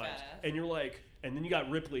 all She's times. badass. And you're like, and then you got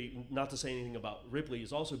Ripley. Not to say anything about Ripley,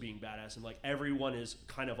 is also being badass, and like everyone is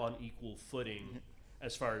kind of on equal footing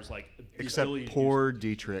as far as like the Except ability to poor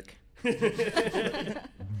Dietrich.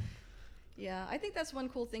 Yeah, I think that's one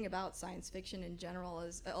cool thing about science fiction in general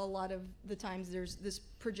is a lot of the times there's this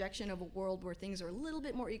projection of a world where things are a little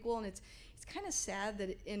bit more equal, and it's kind of sad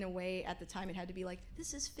that in a way at the time it had to be like,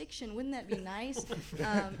 this is fiction, wouldn't that be nice?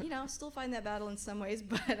 Still find that battle in some ways,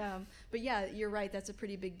 but yeah, you're right, that's a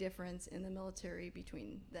pretty big difference in the military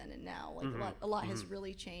between then and now. Like a lot has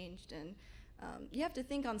really changed, and you have to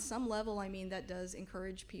think on some level, I mean, that does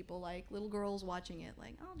encourage people, like little girls watching it,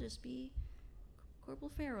 like, I'll just be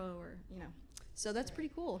Corporal Pharaoh, or so that's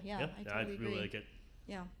pretty cool. Yeah, I totally agree. really like it.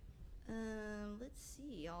 Yeah. Let's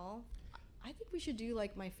see, y'all. I think we should do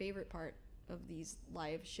like my favorite part of these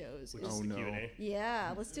live shows. Which is- is Oh, the no. Q&A.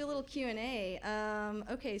 yeah, let's do a little Q&A.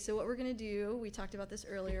 Okay, so what we're gonna do, we talked about this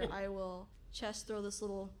earlier. I will chest throw this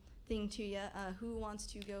little thing to you. Who wants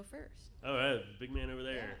to go first? All right, big man over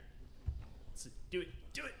there. Do it.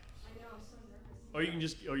 I know, I'm so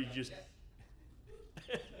nervous. Or you just.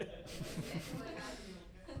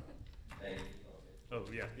 Oh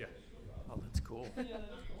yeah. Oh, that's cool.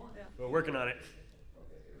 We're working on it.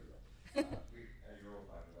 As you're all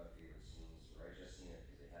talking about favorite scenes, or I just seen it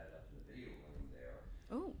because they had it up in the video room there.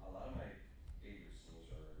 Oh, A lot of my favorite scenes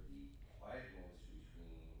are the quiet moments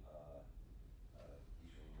between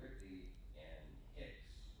Ripley and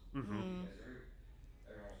Hicks. Mm-hmm. Because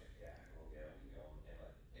everyone's like, yeah, go get him, and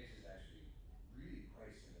like Hicks is actually really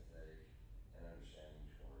quite sympathetic and understanding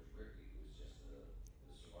towards Ripley, who's just the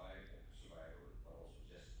survivor, but also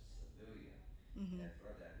just a civilian. And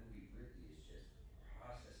throughout that movie, Ripley is just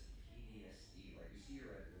processing PTSD. Like, you see her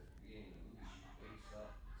at the beginning of the movie, she wakes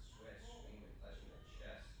up, sweat streaming, clutching her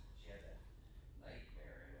chest. She had that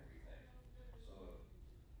nightmare and everything. So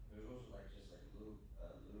there's also like just like a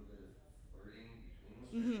little bit of flirting between them,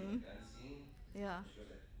 especially in the gun scene. yeah. She goes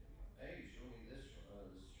like, hey, show me this,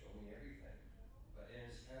 show me everything. But and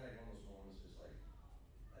it's kind of like one of those moments is like,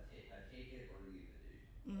 I take it or leave it.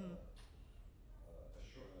 A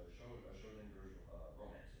Schrodinger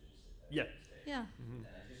romance, as you said. Yeah. Yeah. And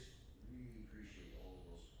I just really appreciate all of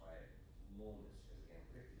those quiet moments because again,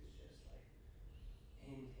 Ripley is just like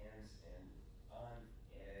intense and on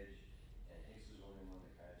edge, and Hicks is the only one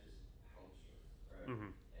that kind of just helps her,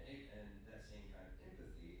 right? And that same kind of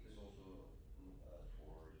empathy is also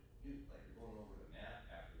toward Newt. Like they're going over the map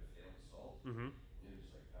after the failed assault. Newt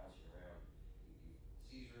is like bouncing around. He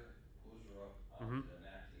sees her, pulls her up onto the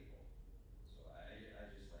map table. So I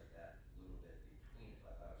just like that little bit between it.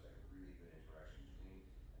 I thought it was like a really good interaction between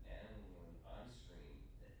a man and a woman on screen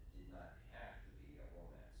that did not have to be a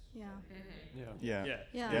romance. Yeah. Yeah.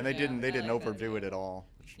 Yeah. And they Yeah, didn't I like that overdo too. it at all.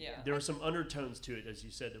 Yeah. There were some undertones to it, as you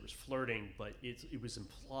said. There was flirting, but it was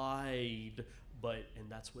implied. And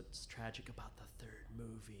that's what's tragic about the third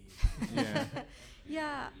movie. Yeah.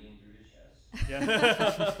 Yeah. Being through the chest.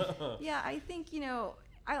 Yeah. Yeah, I think,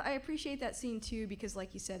 I appreciate that scene too because,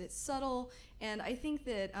 like you said, it's subtle. And I think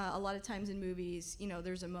that a lot of times in movies,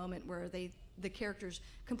 there's a moment where the characters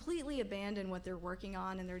completely abandon what they're working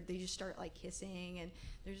on and they just start like kissing and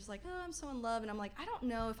they're just like, oh, I'm so in love. And I'm like, I don't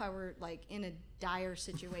know if I were like in a dire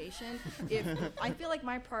situation. If I feel like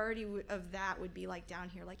my priority of that would be like down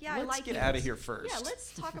here, like, yeah, I Let's like get you. out of here first. Yeah,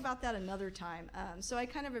 let's talk about that another time. So I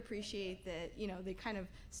kind of appreciate that, they kind of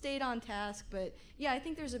stayed on task. But yeah, I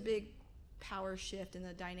think there's a big power shift in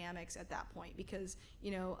the dynamics at that point because,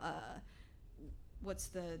 what's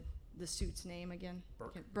the suit's name again?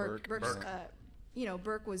 Burke. Burke's, Burke.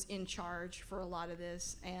 Burke was in charge for a lot of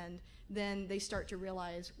this, and then they start to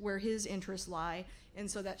realize where his interests lie,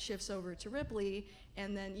 and so that shifts over to Ripley,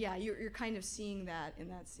 and then yeah, you're kind of seeing that in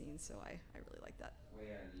that scene. So I really like that. Way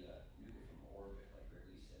on the nuke it from orbit, like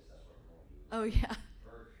Ripley says, that's what we're going to do. Oh yeah.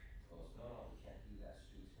 Burke goes, no, we can't do that,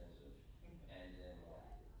 it's too expensive. And then,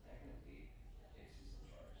 technically, Hicks is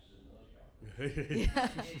in charge, this is a military operation.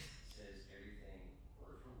 Yeah. Hicks says everything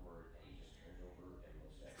word for word, and he just turns over and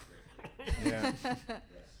looks at Ripley. Yeah.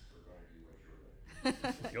 Yes, we're going to do what you're going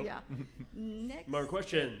to do. Yep. Yeah. Next. More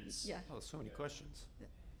questions. Yeah. Oh, so many questions. I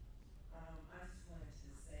just wanted to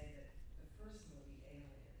say that the first movie,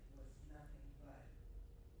 Alien, was nothing but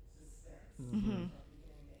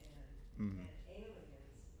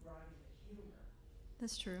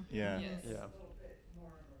That's true. Yeah. Yes. Yeah. A little bit more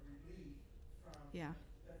of a relief from Yeah.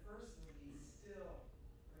 the first movie still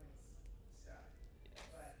brings stuff,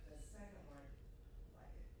 but the second one, like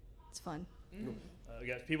it. It's fun. We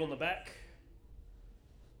got people in the back.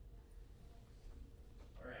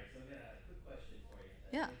 All right, so I've got a quick question for you.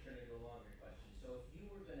 Yeah. I'm turn into a longer question. So if you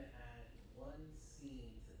were going to add one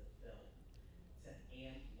scene to the film to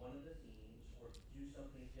amp one of the themes or do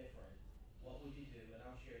something different, what would you do? And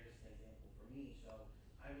I'll share just an example for me. So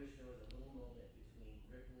I wish there was a little moment between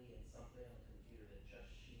Ripley and something on the computer that just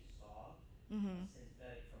she saw, Mm-hmm. a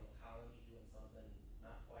synthetic from a colony doing something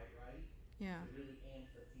not quite right, Yeah. to really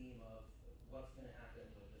amp the theme of what's going to happen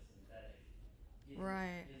with the synthetic.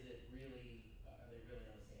 Right. Is it really, are they really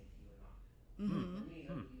on the same team or not? Mm-hmm. For me,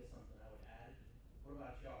 that would be something I would add. What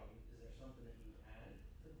about y'all? Is there something that you would add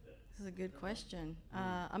to the This is a good question.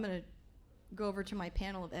 I'm going to go over to my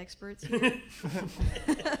panel of experts here,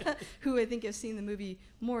 who I think have seen the movie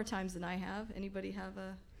more times than I have. Anybody have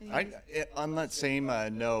On that same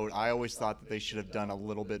note, I always thought that they should have done a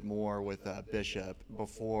little bit more with Bishop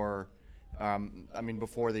before,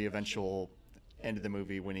 before the eventual end of the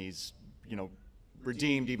movie when he's,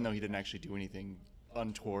 redeemed, even though he didn't actually do anything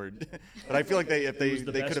untoward. But I feel like if It was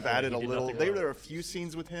the they best could have part. added He a did little. nothing There wrong. were a few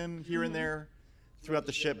scenes with him here and there throughout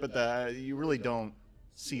the ship, but you really don't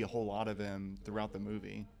see a whole lot of him throughout the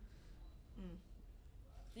movie.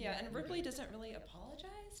 Yeah, and Ripley doesn't really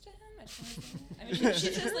apologize to him. I just wanna say that. I mean,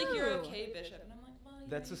 she says like, "You're okay, Bishop," and I'm like, "Well,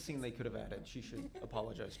 That's a you're scene they could have added. She should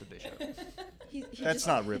apologize to Bishop. he That's just,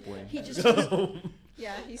 not Ripley. He just goes,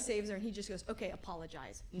 yeah, he saves her and he just goes, okay,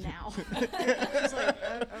 apologize now. She's like,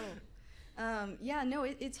 oh. Yeah, no,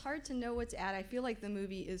 it's hard to know what to add. I feel like the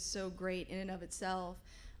movie is so great in and of itself.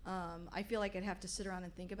 I feel like I'd have to sit around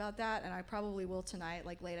and think about that, and I probably will tonight.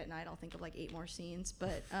 Like late at night, I'll think of like 8 more scenes.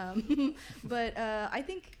 But I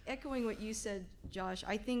think echoing what you said, Josh,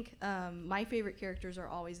 I think my favorite characters are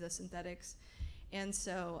always the synthetics, and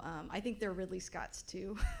so I think they're Ridley Scott's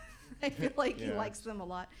too. I feel like he Yeah. likes them a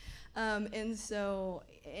lot, and so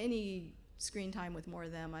any screen time with more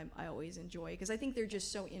of them, I always enjoy because I think they're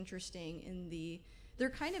just so interesting they're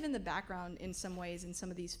kind of in the background in some ways in some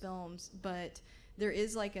of these films, but there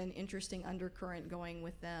is like an interesting undercurrent going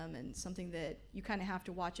with them and something that you kind of have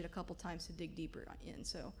to watch it a couple times to dig deeper in.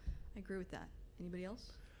 So I agree with that. Anybody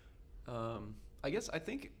else? I guess I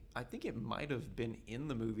think it might have been in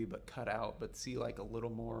the movie but cut out, but see like a little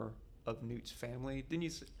more of Newt's family. Didn't you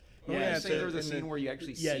say? Yeah, Say there was a in the- scene where you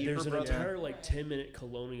actually Yeah, see there's her an brother. entire like 10-minute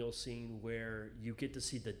colonial scene where you get to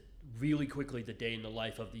see really quickly the day in the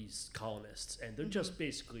life of these colonists, and they're just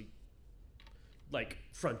basically like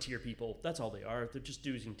frontier people. That's all they are. They're just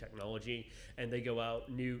using technology, and they go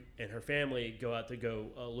out. Newt and her family go out to go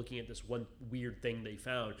looking at this one weird thing they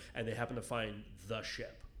found, and they happen to find the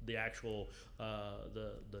ship, the actual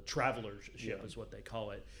the traveler's ship Yeah. is what they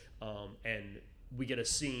call it, and we get a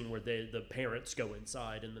scene where the parents go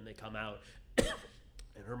inside and then they come out.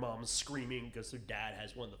 And her mom's screaming because her dad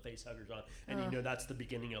has one of the face huggers on, and you know that's the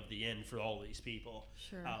beginning of the end for all these people.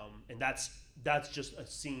 Sure. And that's just a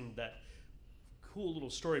scene that cool little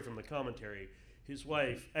story from the commentary. His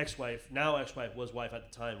wife, now ex-wife, was wife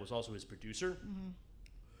at the time, was also his producer.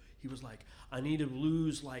 He was like, I need to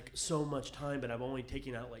lose like so much time, but I'm only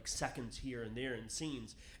taking out like seconds here and there in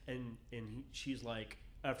scenes. And she's like,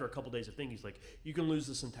 after a couple days of thinking, he's like, you can lose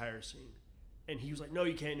this entire scene. And he was like, no,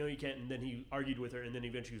 you can't. And then he argued with her, and then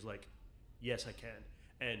eventually he was like, yes, I can.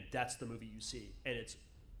 And that's the movie you see. And it's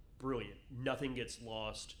brilliant. Nothing gets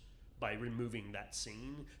lost by removing that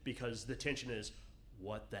scene because the tension is,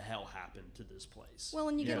 what the hell happened to this place? Well,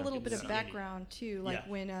 and you get a Yeah. little bit of Yeah. background too, like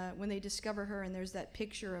Yeah. when they discover her and there's that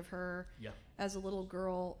picture of her Yeah. as a little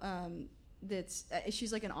girl. That's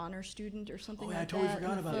she's like an honor student or something Oh, yeah, like I totally that. in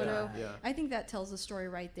forgot the about photo. that. Yeah. I think that tells the story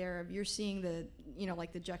right there. Of you're seeing the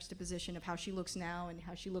like the juxtaposition of how she looks now and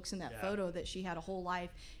how she looks in that Yeah. photo that she had a whole life,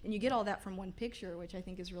 and you get all that from one picture, which I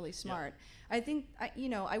think is really smart. I think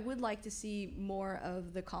I would like to see more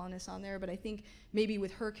of the colonists on there, but I think maybe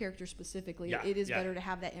with her character specifically, Yeah, it is yeah. better to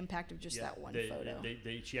have that impact of just that one photo.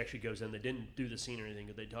 She actually goes in. They didn't do the scene or anything,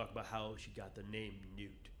 but they talk about how she got the name Newt.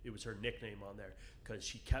 It was her nickname on there because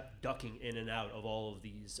she kept ducking in and out of all of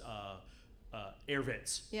these air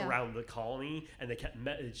vents Yeah. around the colony, and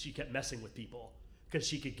she kept messing with people because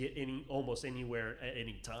she could get almost anywhere at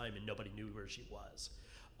any time, and nobody knew where she was.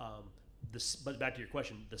 But back to your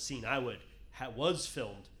question, the scene was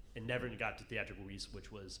filmed and never got to theatrical release,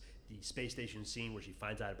 which was the space station scene where she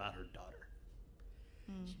finds out about her daughter.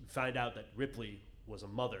 She find out that Ripley was a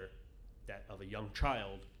mother of a young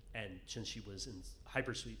child, and since she was in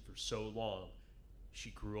hypersleep for so long,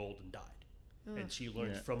 she grew old and died. and she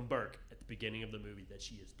learns Yeah. from Burke at the beginning of the movie that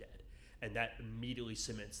she is dead, and that immediately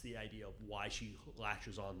cements the idea of why she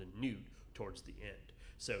latches on to Newt towards the end.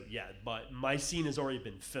 So yeah, but my scene has already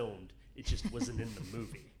been filmed. It just wasn't in the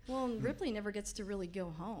movie. Well, and Ripley never gets to really go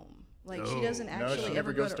home. Like she No. doesn't No, actually she ever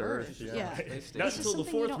never go goes to to Earth. Earth, yeah. Yeah. They stay Not It's just until the something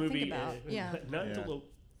you fourth don't think movie. about. Yeah. Not Yeah. until the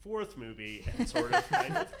fourth movie, and sort of.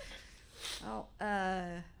 Kind of.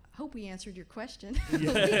 Well, hope we answered your question.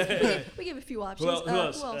 Yeah. we gave a few options. Who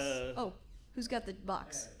else? Who else? Oh, who's got the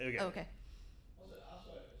box? Okay. Oh, okay.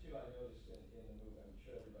 Also, too, I noticed in the movie, I'm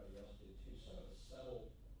sure everybody else did too, some of the subtle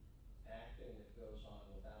acting that goes on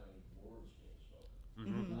without any words being spoken.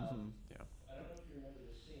 Mhm. Yeah. I don't know if you remember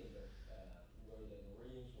this scene, but where the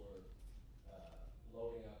Marines were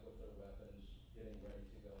loading up with their weapons, getting ready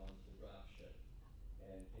to go onto the drop ship,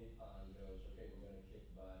 and Apon goes, "Okay, we're going to kick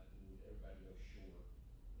butt," and everybody goes, "Sure."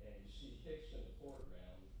 And you see Hicks in the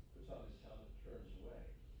foreground, puts on his helmet, turns away.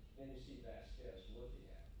 Then you see Vasquez looking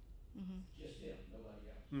at him. Just him, nobody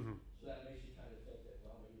else. Mhm. So that makes you kind of think that,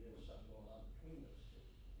 well, maybe there was something going on between those two,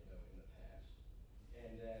 in the past.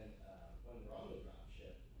 And then when they're on the drop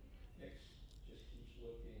ship, Hicks just keeps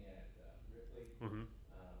looking at Ripley Mhm.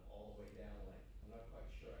 all the way down, like, I'm not quite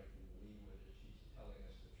sure I can believe whether she's telling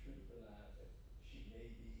us the truth or not, but she may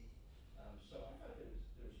be. So I thought there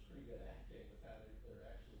was pretty good acting without there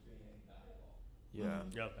actually being any dialogue. Yeah.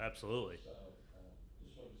 Yeah, absolutely. So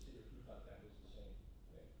just wanted to see if you thought that was the same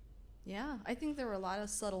thing. Yeah, I think there were a lot of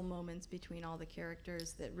subtle moments between all the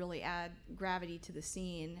characters that really add gravity to the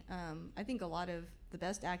scene. I think a lot of the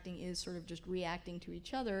best acting is sort of just reacting to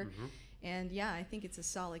each other. And yeah, I think it's a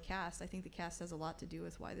solid cast. I think the cast has a lot to do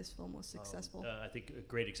with why this film was successful. I think a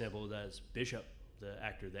great example of that is Bishop, the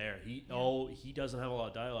actor there. He doesn't have a lot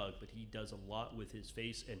of dialogue, but he does a lot with his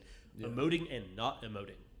face and emoting and not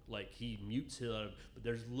emoting. Like he mutes a lot of, but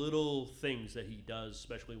there's little things that he does,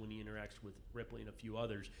 especially when he interacts with Ripley and a few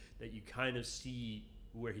others, that you kind of see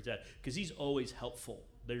where he's at, because he's always helpful.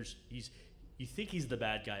 You think he's the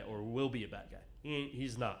bad guy or will be a bad guy.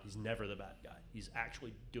 He's not. He's never the bad guy. He's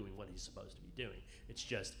actually doing what he's supposed to be doing. It's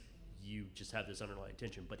just you just have this underlying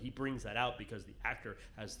tension, but he brings that out because the actor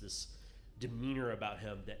has this demeanor about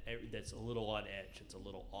him that's a little on edge. It's a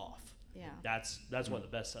little off. Yeah. That's one of the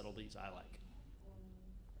best subtleties I like.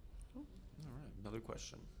 All right. Another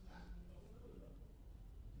question.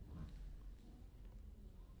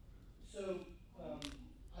 So,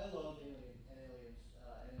 I love Aliens, and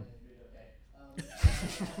Aliens video, okay.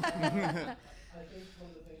 I think one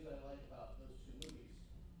of the things that I like about those two movies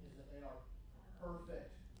is that they are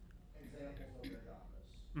perfect examples of their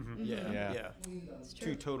genres. Yeah. Yeah. Between them,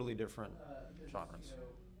 Two totally different because, genres.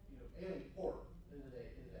 Alien horror is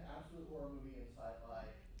an absolute horror movie in sci-fi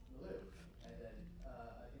milieu, and then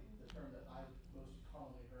I think the term that I've most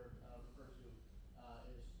commonly heard referred to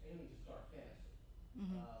is aliens is dark fantasy,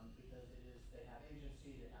 because they have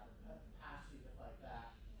agency, they have a capacity to fight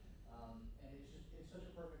back, and it's such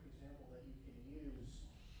a perfect example that you can use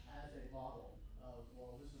as a model of,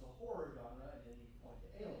 well, this is a horror genre, and then you point to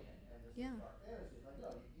Alien, and this Yeah. is dark fantasy. It's like, no,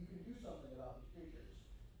 you can do something about these creatures.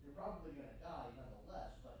 You're probably going to die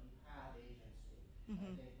nonetheless, but you have agency. I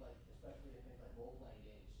think, especially in things like role-playing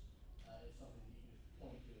games, it's something that you can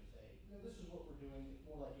point to and say, this is what we're doing. It's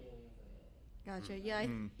more like Aliens than Alien. Gotcha.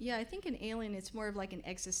 Yeah, I think in Alien, it's more of like an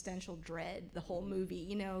existential dread, the whole movie,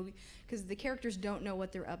 because the characters don't know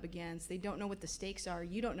what they're up against. They don't know what the stakes are.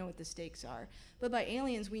 You don't know what the stakes are. But by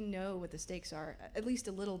Aliens, we know what the stakes are, at least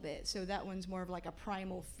a little bit. So that one's more of like a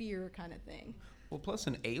primal fear kind of thing. Well, plus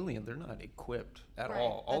an alien, they're not equipped at Right,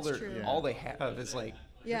 all. that's true. All they have is like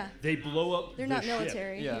Yeah. They blow up. They're the not ship.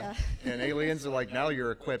 military. Yeah. Yeah. And aliens are like, now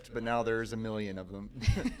you're equipped, but now there's a million of them.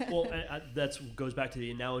 Well, that goes back to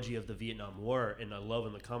the analogy of the Vietnam War, and I love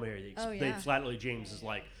in the commentary Oh, they yeah. flatly James is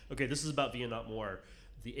like, okay, this is about Vietnam War.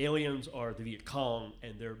 The aliens are the Viet Cong,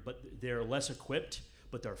 and they're less equipped,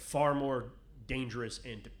 but they're far more dangerous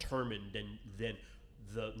and determined than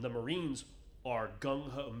the Marines are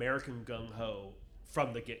gung ho, American gung ho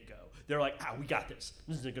from the get go. They're like, we got this.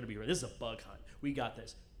 This isn't going to be right. This is a bug hunt. We got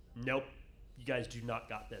this. Nope. You guys do not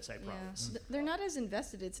got this, I promise. They're not as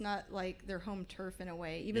invested. It's not like their home turf in a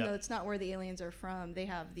way. Even Yep. though it's not where the aliens are from, they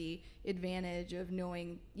have the advantage of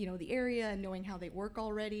knowing, the area and knowing how they work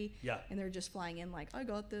already. Yeah. And they're just flying in like, I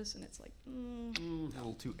got this, and it's like, a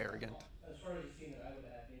little too arrogant. As far as a scene that I would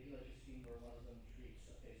add, maybe like a scene where one of them treats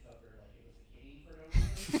a face hugger like it was a kitty for no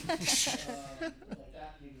reason. Like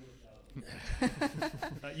that maybe was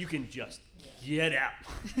notable. You can just get out.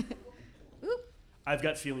 Oop. I've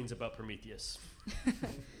got feelings about Prometheus.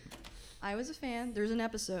 I was a fan. There's an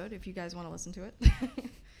episode if you guys want to listen to it. So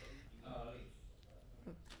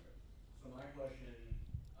my question,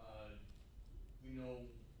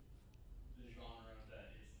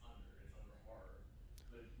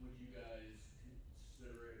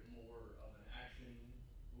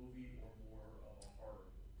 movie or more of a horror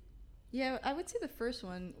movie? Yeah, I would say the first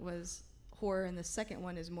one was horror, and the second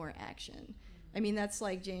one is more action. I mean, that's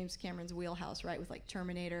like James Cameron's wheelhouse, right? With like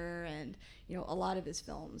Terminator and, you know, a lot of his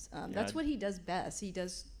films. That's what he does best. He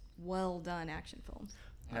does well done action films.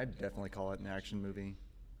 I'd definitely call it an action movie.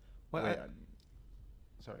 Well, Wait,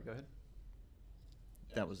 sorry, go ahead.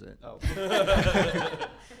 that was it. Oh.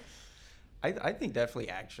 I think definitely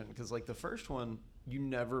action, because like the first one, you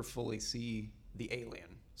never fully see the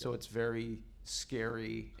alien, so it's very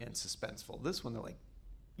scary and suspenseful. This one, they're like,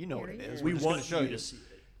 you know what it is. We We're just gonna want show you to see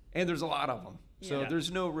it. And there's a lot of them, so Yeah. there's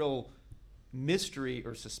no real mystery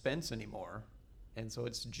or suspense anymore, and so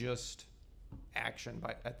it's just action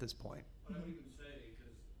at this point. But I would even say,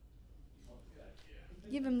 because he's one of the guys, yeah.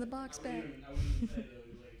 Give him the box I back. would even say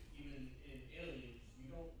though, like even in Aliens,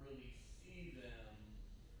 you don't really see them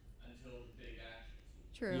until the big action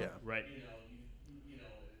scene. True. Yeah. Right. You know, you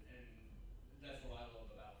know, and that's what I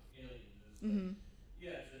love about Aliens is Mhm. like,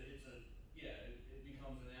 yeah, it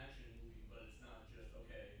becomes an action movie, but it's not just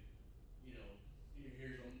okay. You know,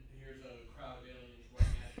 here's a crowd of aliens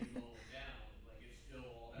running at you, mowing them down. Like it's still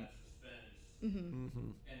all that suspense.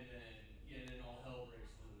 Mm-hmm. And then all hell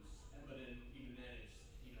breaks loose. But even then, it's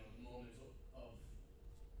the moments of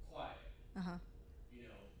quiet. Uh-huh. You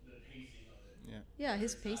know, the pacing of it. Yeah. Yeah,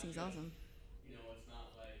 his It's not pacing's just, awesome. You know, it's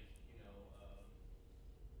not like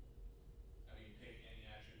I mean, pick any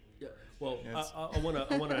action movie. Yeah. for Well, instance.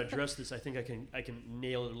 I want to address this. I think I can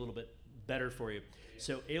nail it a little bit better for you.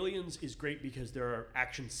 So Aliens is great because there are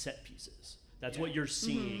action set pieces. That's what you're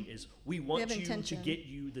seeing is we want have you intention. to get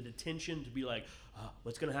you the attention to be like,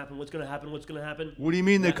 what's going to happen? What's going to happen? What's going to happen? What do you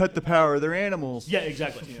mean they cut the power? They're animals. Yeah,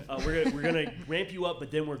 exactly. We're gonna ramp you up,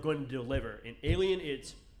 but then we're going to deliver. In Alien,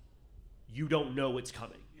 it's you don't know what's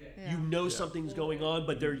coming. Yeah. You know something's going on,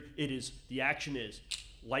 but the action is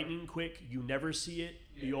lightning quick. You never see it.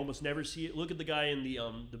 You almost never see it. Look at the guy in the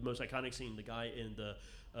most iconic scene, the guy in the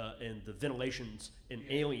ventilations in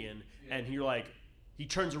Alien, and you're like, he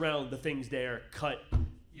turns around, the thing's there, cut,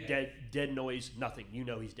 dead noise, nothing. You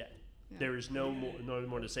know he's dead. Yeah. There is no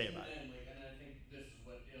more to say about it. And I think this is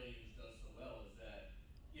what Aliens does so well is that,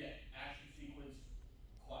 action sequence,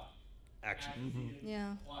 quiet. Action. Sequence,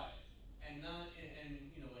 Yeah. quiet. And not,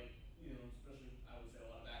 especially I would say a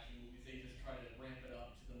lot of action movies, they just try to ramp it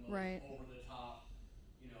up to the most Right. over the top,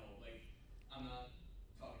 like, I'm not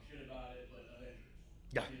talking shit about it, but Avengers.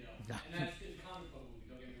 Yeah. And that's it's a comic book movie,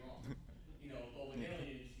 don't get me wrong. But with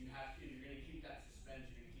Aliens, you have to, if you're going to keep that suspense,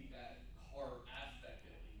 you're going to keep that horror aspect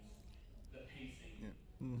at least, the pacing.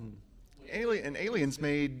 Aliens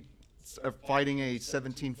made fighting a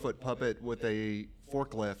 17-foot puppet with a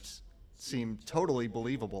forklift seem totally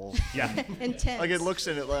believable. Yeah. Intense. Like it looks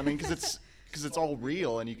in it. I mean, because it's all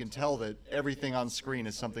real, and you can tell that everything on screen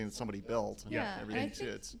is something that somebody built. and Yeah, and I everything think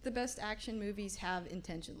it's the best action movies have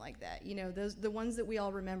intention like that. The ones that we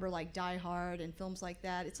all remember, like Die Hard and films like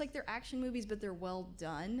that. It's like they're action movies, but they're well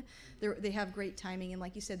done. They have great timing, and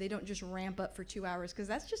like you said, they don't just ramp up for 2 hours because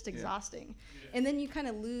that's just exhausting. And then you kind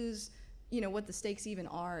of lose, what the stakes even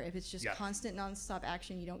are if it's just constant nonstop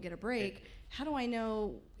action. You don't get a break. How do I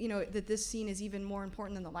know, that this scene is even more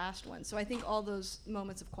important than the last one? So I think all those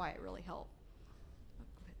moments of quiet really help.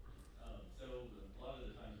 So a lot of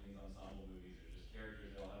the times in these ensemble movies are just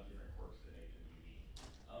characters that all have different quirks that make them unique.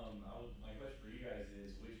 My question for you guys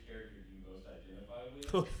is, which character do you most identify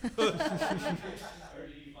with? Or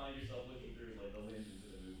do you find yourself looking through like the lenses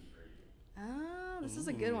of the movie for you? This is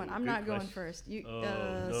a good one. I'm good not going question. first. You,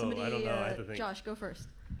 No, somebody, I don't know. I have to think. Josh, go first.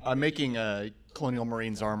 I'm making Colonial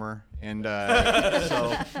Marines armor, and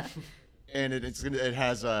it's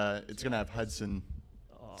gonna have Hudson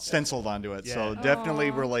stenciled onto it. So Yeah. definitely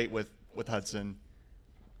Aw. relate with Hudson.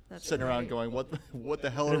 That's Sitting around great. going, what the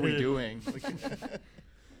hell are we doing?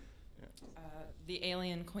 The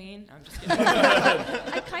alien queen. I'm just kidding.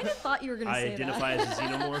 I kind of thought you were going to I say identify that. as a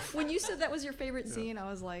xenomorph. When you said that was your favorite scene, I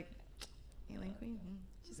was like, Alien Queen?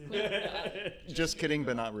 She's cool. Just kidding,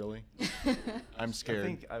 but not really. I'm I scared.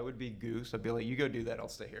 think I would be Goose. I'd be like, you go do that. I'll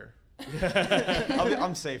stay here.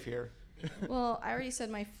 I'm safe here. Well, I already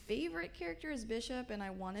said my favorite character is Bishop, and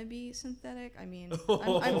I want to be synthetic. I mean,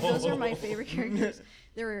 those are my favorite characters.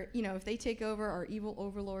 They're, if they take over our evil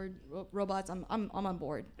overlord robots, I'm on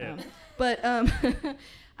board. Yeah. But I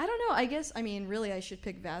don't know. I guess, really, I should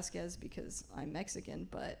pick Vasquez because I'm Mexican,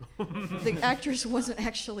 but the actress wasn't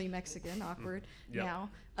actually Mexican. Awkward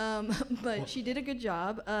now. But she did a good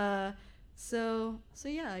job. So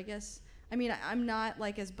yeah, I guess I mean, I'm not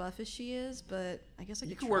like as buff as she is, but I guess I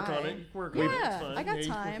You could can work try. on it. You can work on it. It's Yeah, fine. I got Yeah, you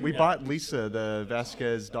can- time. We bought Lisa the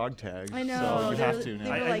Vasquez dog tag. I know, So you they have were- to they now.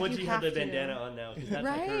 were I like, once you you have the have to. bandana on now, 'cause that's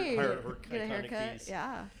Right. like her Get a iconic haircut. piece.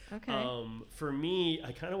 Yeah. Okay. For me,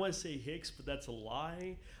 I kind of want to say Hicks, but that's a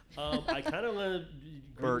lie. I kind of want to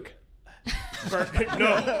Burke. Burke.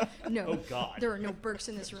 No. No. Oh God. There are no Burks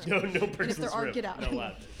in this room. No And Burks if in there this are, room. get out. Not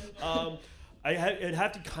allowed. It'd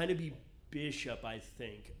have to kind of be Bishop, I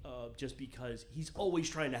think, just because he's always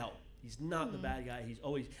trying to help. He's not the bad guy. He's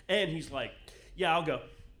always, and he's like, yeah, I'll go.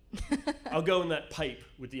 I'll go in that pipe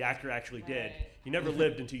with the actor actually did. Right. You never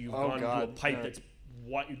lived until you've Oh, gone into a God, pipe yeah. that's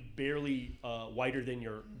barely wider than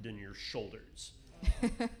your shoulders.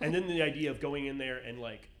 And then the idea of going in there and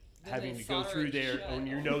like Then having they to go solder through it there shut. when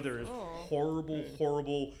you know there is Oh.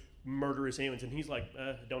 horrible, murderous aliens, and he's like,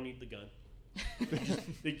 don't need the gun.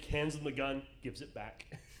 He hands him the gun, gives it back.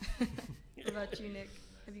 What about you, Nick?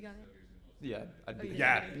 Have you got it? Yeah, I'd Oh, be you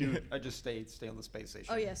Yeah, did. dude. I'd just stay on the space station.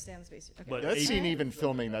 Oh yeah, stay on the space. Okay. But That a- scene, even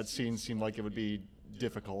filming that scene, seemed like it would be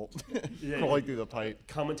difficult. Yeah. Crawling through the pipe.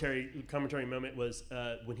 commentary moment was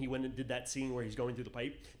when he went and did that scene where he's going through the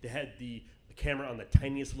pipe. They had the camera on the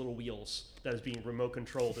tiniest little wheels that was being remote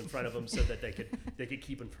controlled in front of him, so that they could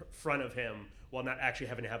keep in front of him while not actually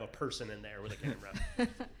having to have a person in there with a camera.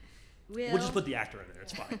 We'll just put the actor in there.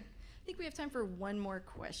 It's fine. I think we have time for one more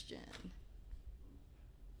question.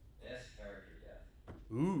 Best character death.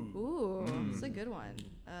 Ooh. Ooh, that's a good one.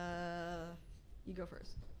 You go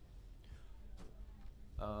first.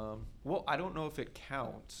 Well, I don't know if it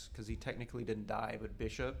counts because he technically didn't die, but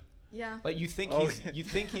Bishop. Yeah. Like you think Oh, he's like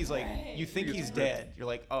you think he's dead. You're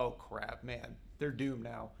like, oh crap, man, they're doomed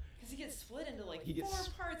now. Because he gets split into like He four gets-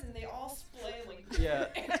 parts, and they all split like. Yeah.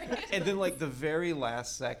 And then like the very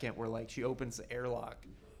last second where like she opens the airlock,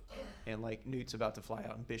 and like Newt's about to fly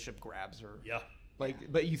out, and Bishop grabs her. Yeah.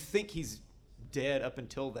 Like, but you think he's dead up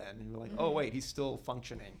until then, and you're like, oh wait, he's still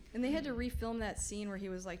functioning. And they had to refilm that scene where he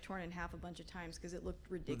was like torn in half a bunch of times because it looked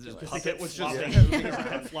ridiculous. Because it was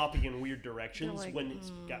just flopping in weird directions like, when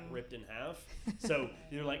it got ripped in half. So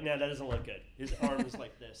you're like, nah, that doesn't look good. His arm is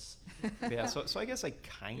like this. Yeah. So I guess I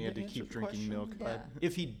kind He of had to keep drinking milk. Yeah.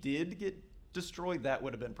 If he did get destroyed, that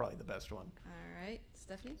would have been probably the best one. All right,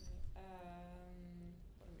 Stephanie.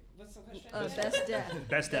 What's the question? Best death.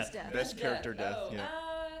 Best death. Best character death, yeah.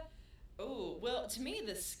 Well, to me,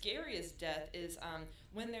 the scariest death is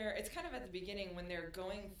when they're. It's kind of at the beginning when they're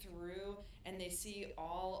going through and they see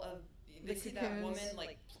all of. They The see that cocoons. woman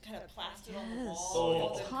like kind of plastered on the Yes. wall. Oh. with all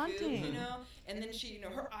It's the haunting. Goop, you know, and then she,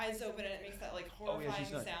 her eyes open and it makes that like horrifying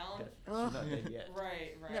sound. Ugh. She's not dead yet.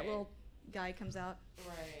 Right. That little guy comes out.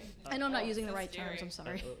 Right. I know I'm not Oh, using the so right scary. terms. I'm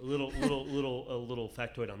sorry. A little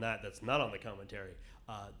factoid on that. That's not on the commentary.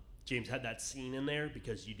 James had that scene in there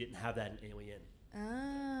because you didn't have that in Alien.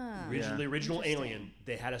 Ah. The original Interesting. Alien,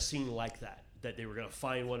 they had a scene like that they were going to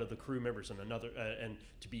find one of the crew members and another and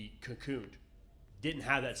to be cocooned. Didn't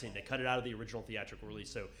have that scene. They cut it out of the original theatrical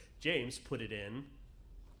release. So James put it in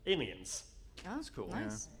Aliens. Oh, that's cool.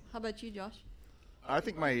 Nice. How about you, Josh? I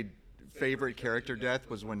think my favorite character death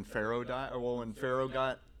was when Pharaoh died, or well, when Pharaoh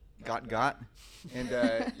got,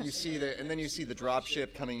 and you see and then you see the drop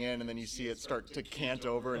ship coming in, and then you see it start to cant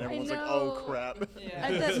over, and everyone's like, "Oh know. crap!" Yeah.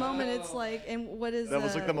 At that moment, it's like, and what is That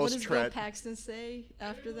was, like, the what most does Bill tra- Paxton say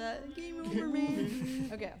after that? Game over, man.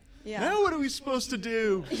 Okay. Yeah. Now what are we supposed to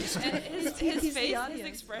do? And his He's the face, his audience.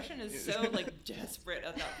 expression is so like desperate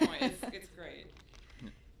at that point. It's great.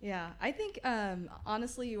 Yeah, I think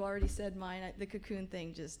honestly, you already said mine. The cocoon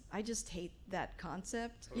thing, I just hate that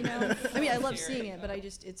concept. You know, I mean, I love seeing it, but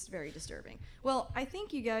it's very disturbing. Well, I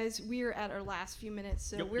think you guys, we're at our last few minutes,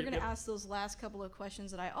 so we're gonna ask those last couple of questions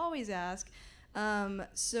that I always ask.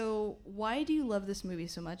 So, why do you love this movie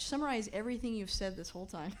so much? Summarize everything you've said this whole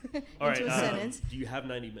time All right. into a sentence. Do you have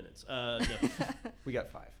 90 minutes? No. We got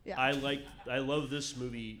 5. Yeah. I love this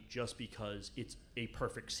movie just because it's a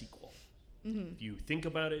perfect sequel. Mm-hmm. If you think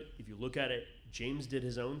about it, if you look at it, James did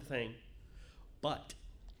his own thing, but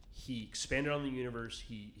he expanded on the universe.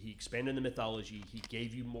 He expanded the mythology. He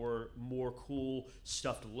gave you more cool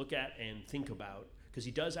stuff to look at and think about, because he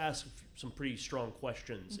does ask some pretty strong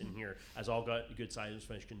questions in here, as all good science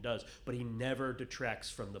fiction does. But he never detracts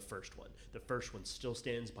from the first one. The first one still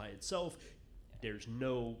stands by itself. There's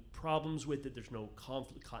no problems with it. There's no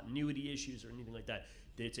conflict, continuity issues, or anything like that.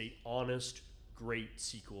 It's a honest, great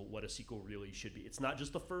sequel. What a sequel really should be. It's not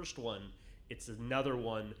just the first one. It's another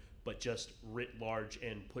one, but just writ large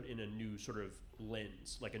and put in a new sort of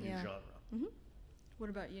lens, like a new genre. Mm-hmm. What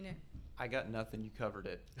about you, Nick? I got nothing. You covered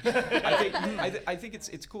it. I think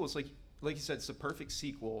it's cool. It's like you said, it's the perfect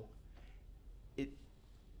sequel.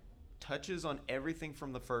 touches on everything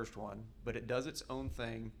from the first one, but it does its own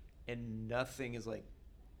thing, and nothing is like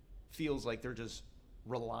feels like they're just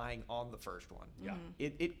relying on the first one. Yeah.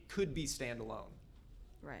 It could be standalone,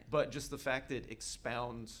 Right. but just the fact that it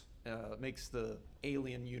expounds, makes the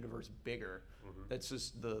Alien universe bigger. That's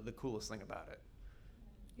just the coolest thing about it.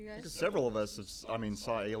 You guys? Several of us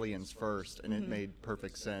saw Aliens first, and it made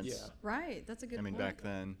perfect sense. Yeah. Right. That's a good point. Back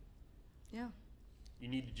then. Yeah. You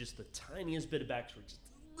needed just the tiniest bit of backstory, just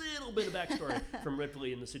a little bit of backstory from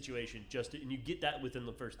Ripley in the situation, and you get that within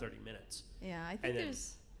the first 30 minutes. Yeah, I think And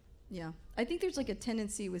then- I think there's like a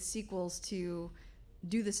tendency with sequels to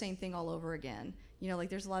do the same thing all over again. You know, like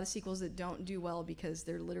there's a lot of sequels that don't do well because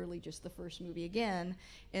they're literally just the first movie again,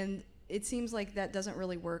 and it seems like that doesn't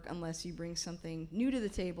really work unless you bring something new to the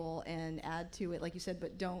table and add to it, like you said,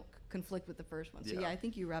 but don't conflict with the first one. So yeah, I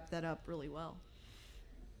think you wrapped that up really well.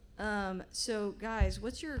 So guys,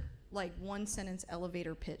 what's your like one sentence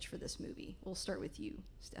elevator pitch for this movie? We'll start with you,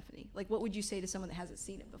 Stephanie. Like, what would you say to someone that hasn't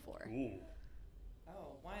seen it before? Ooh.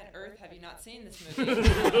 Oh, why on earth have you not seen this movie?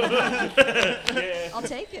 I'll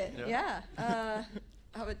take it. Yeah.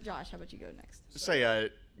 How about Josh? How about you go next? Just say a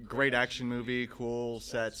great action movie, cool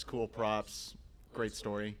sets, cool props, great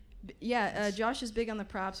story. Yeah, Josh is big on the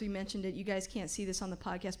props. We mentioned it. You guys can't see this on the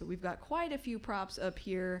podcast, but we've got quite a few props up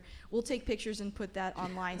here. We'll take pictures and put that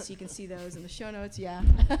online so you can see those in the show notes. Yeah.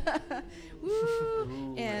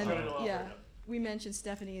 Woo! And yeah, we mentioned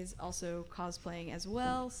Stephanie is also cosplaying as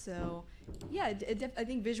well. So yeah, I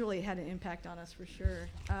think visually it had an impact on us for sure.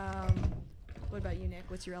 What about you, Nick?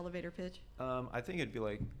 What's your elevator pitch? I think it'd be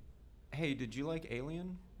like, hey, did you like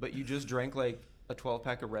Alien? But you just drank like a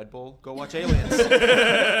 12-pack of Red Bull? Go watch Aliens.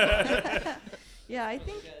 Yeah, I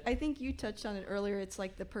think you touched on it earlier. It's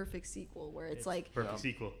like the perfect sequel, where it's like perfect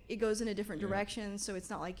sequel. It goes in a different direction, so it's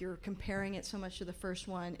not like you're comparing it so much to the first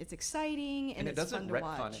one. It's exciting and it it's doesn't fun to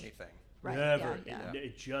retcon watch. anything. Right. Never. Yeah.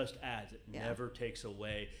 It just adds. It Yeah. never takes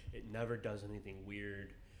away. It never does anything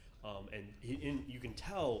weird. And you can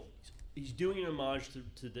tell he's doing an homage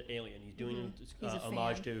to the Alien. He's doing He's a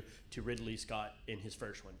homage fan. to Ridley Scott in his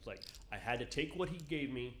first one. It's like, I had to take what he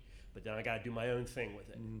gave me, but then I got to do my own thing with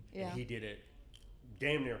it. Yeah. And he did it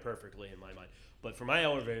damn near perfectly in my mind. But for my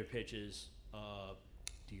elevator pitch is,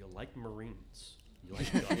 do you like Marines? You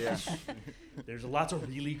like guns? There's lots of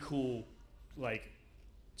really cool, like,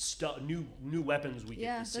 new weapons we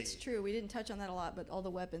get to see. Yeah, that's true. We didn't touch on that a lot, but all the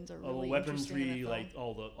weapons are All really the interesting in weaponry, that like film.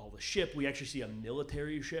 all the ship. We actually see a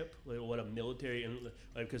military ship. Like what a military, and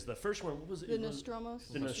because the first one, what was it? The It was- Nostromo's?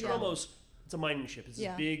 The Nostromo's. It's a mining ship. It's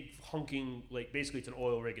Yeah. this big hunking, like basically it's an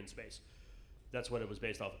oil rig in space. That's what it was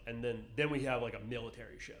based off. And then we have like a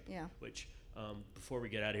military ship. Yeah. Which before we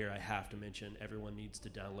get out of here, I have to mention everyone needs to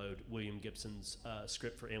download William Gibson's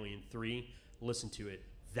script for Alien 3. Listen to it.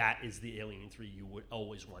 That is the Alien 3 you would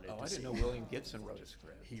always wanted to see. I didn't know William Gibson wrote a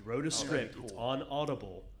script. He wrote a script. cool. It's on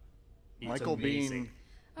Audible. It's Michael amazing. Biehn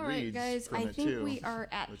All right, reads guys, from I it think too. we are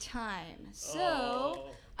at time. So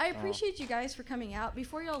I appreciate you guys for coming out.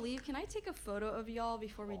 Before y'all leave, can I take a photo of y'all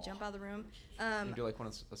before we jump out of the room? You do like one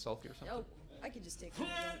a selfie or something? Oh, I could just take one.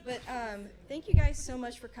 But thank you guys so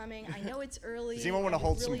much for coming. I know it's early. Does anyone wanna I would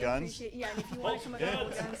hold some really guns? Yeah, and if you want to come up and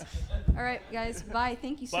hold guns. guns. All right, guys, bye.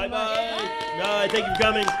 Thank you so Bye much. bye. No, thank you for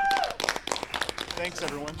coming. Thanks,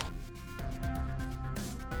 everyone.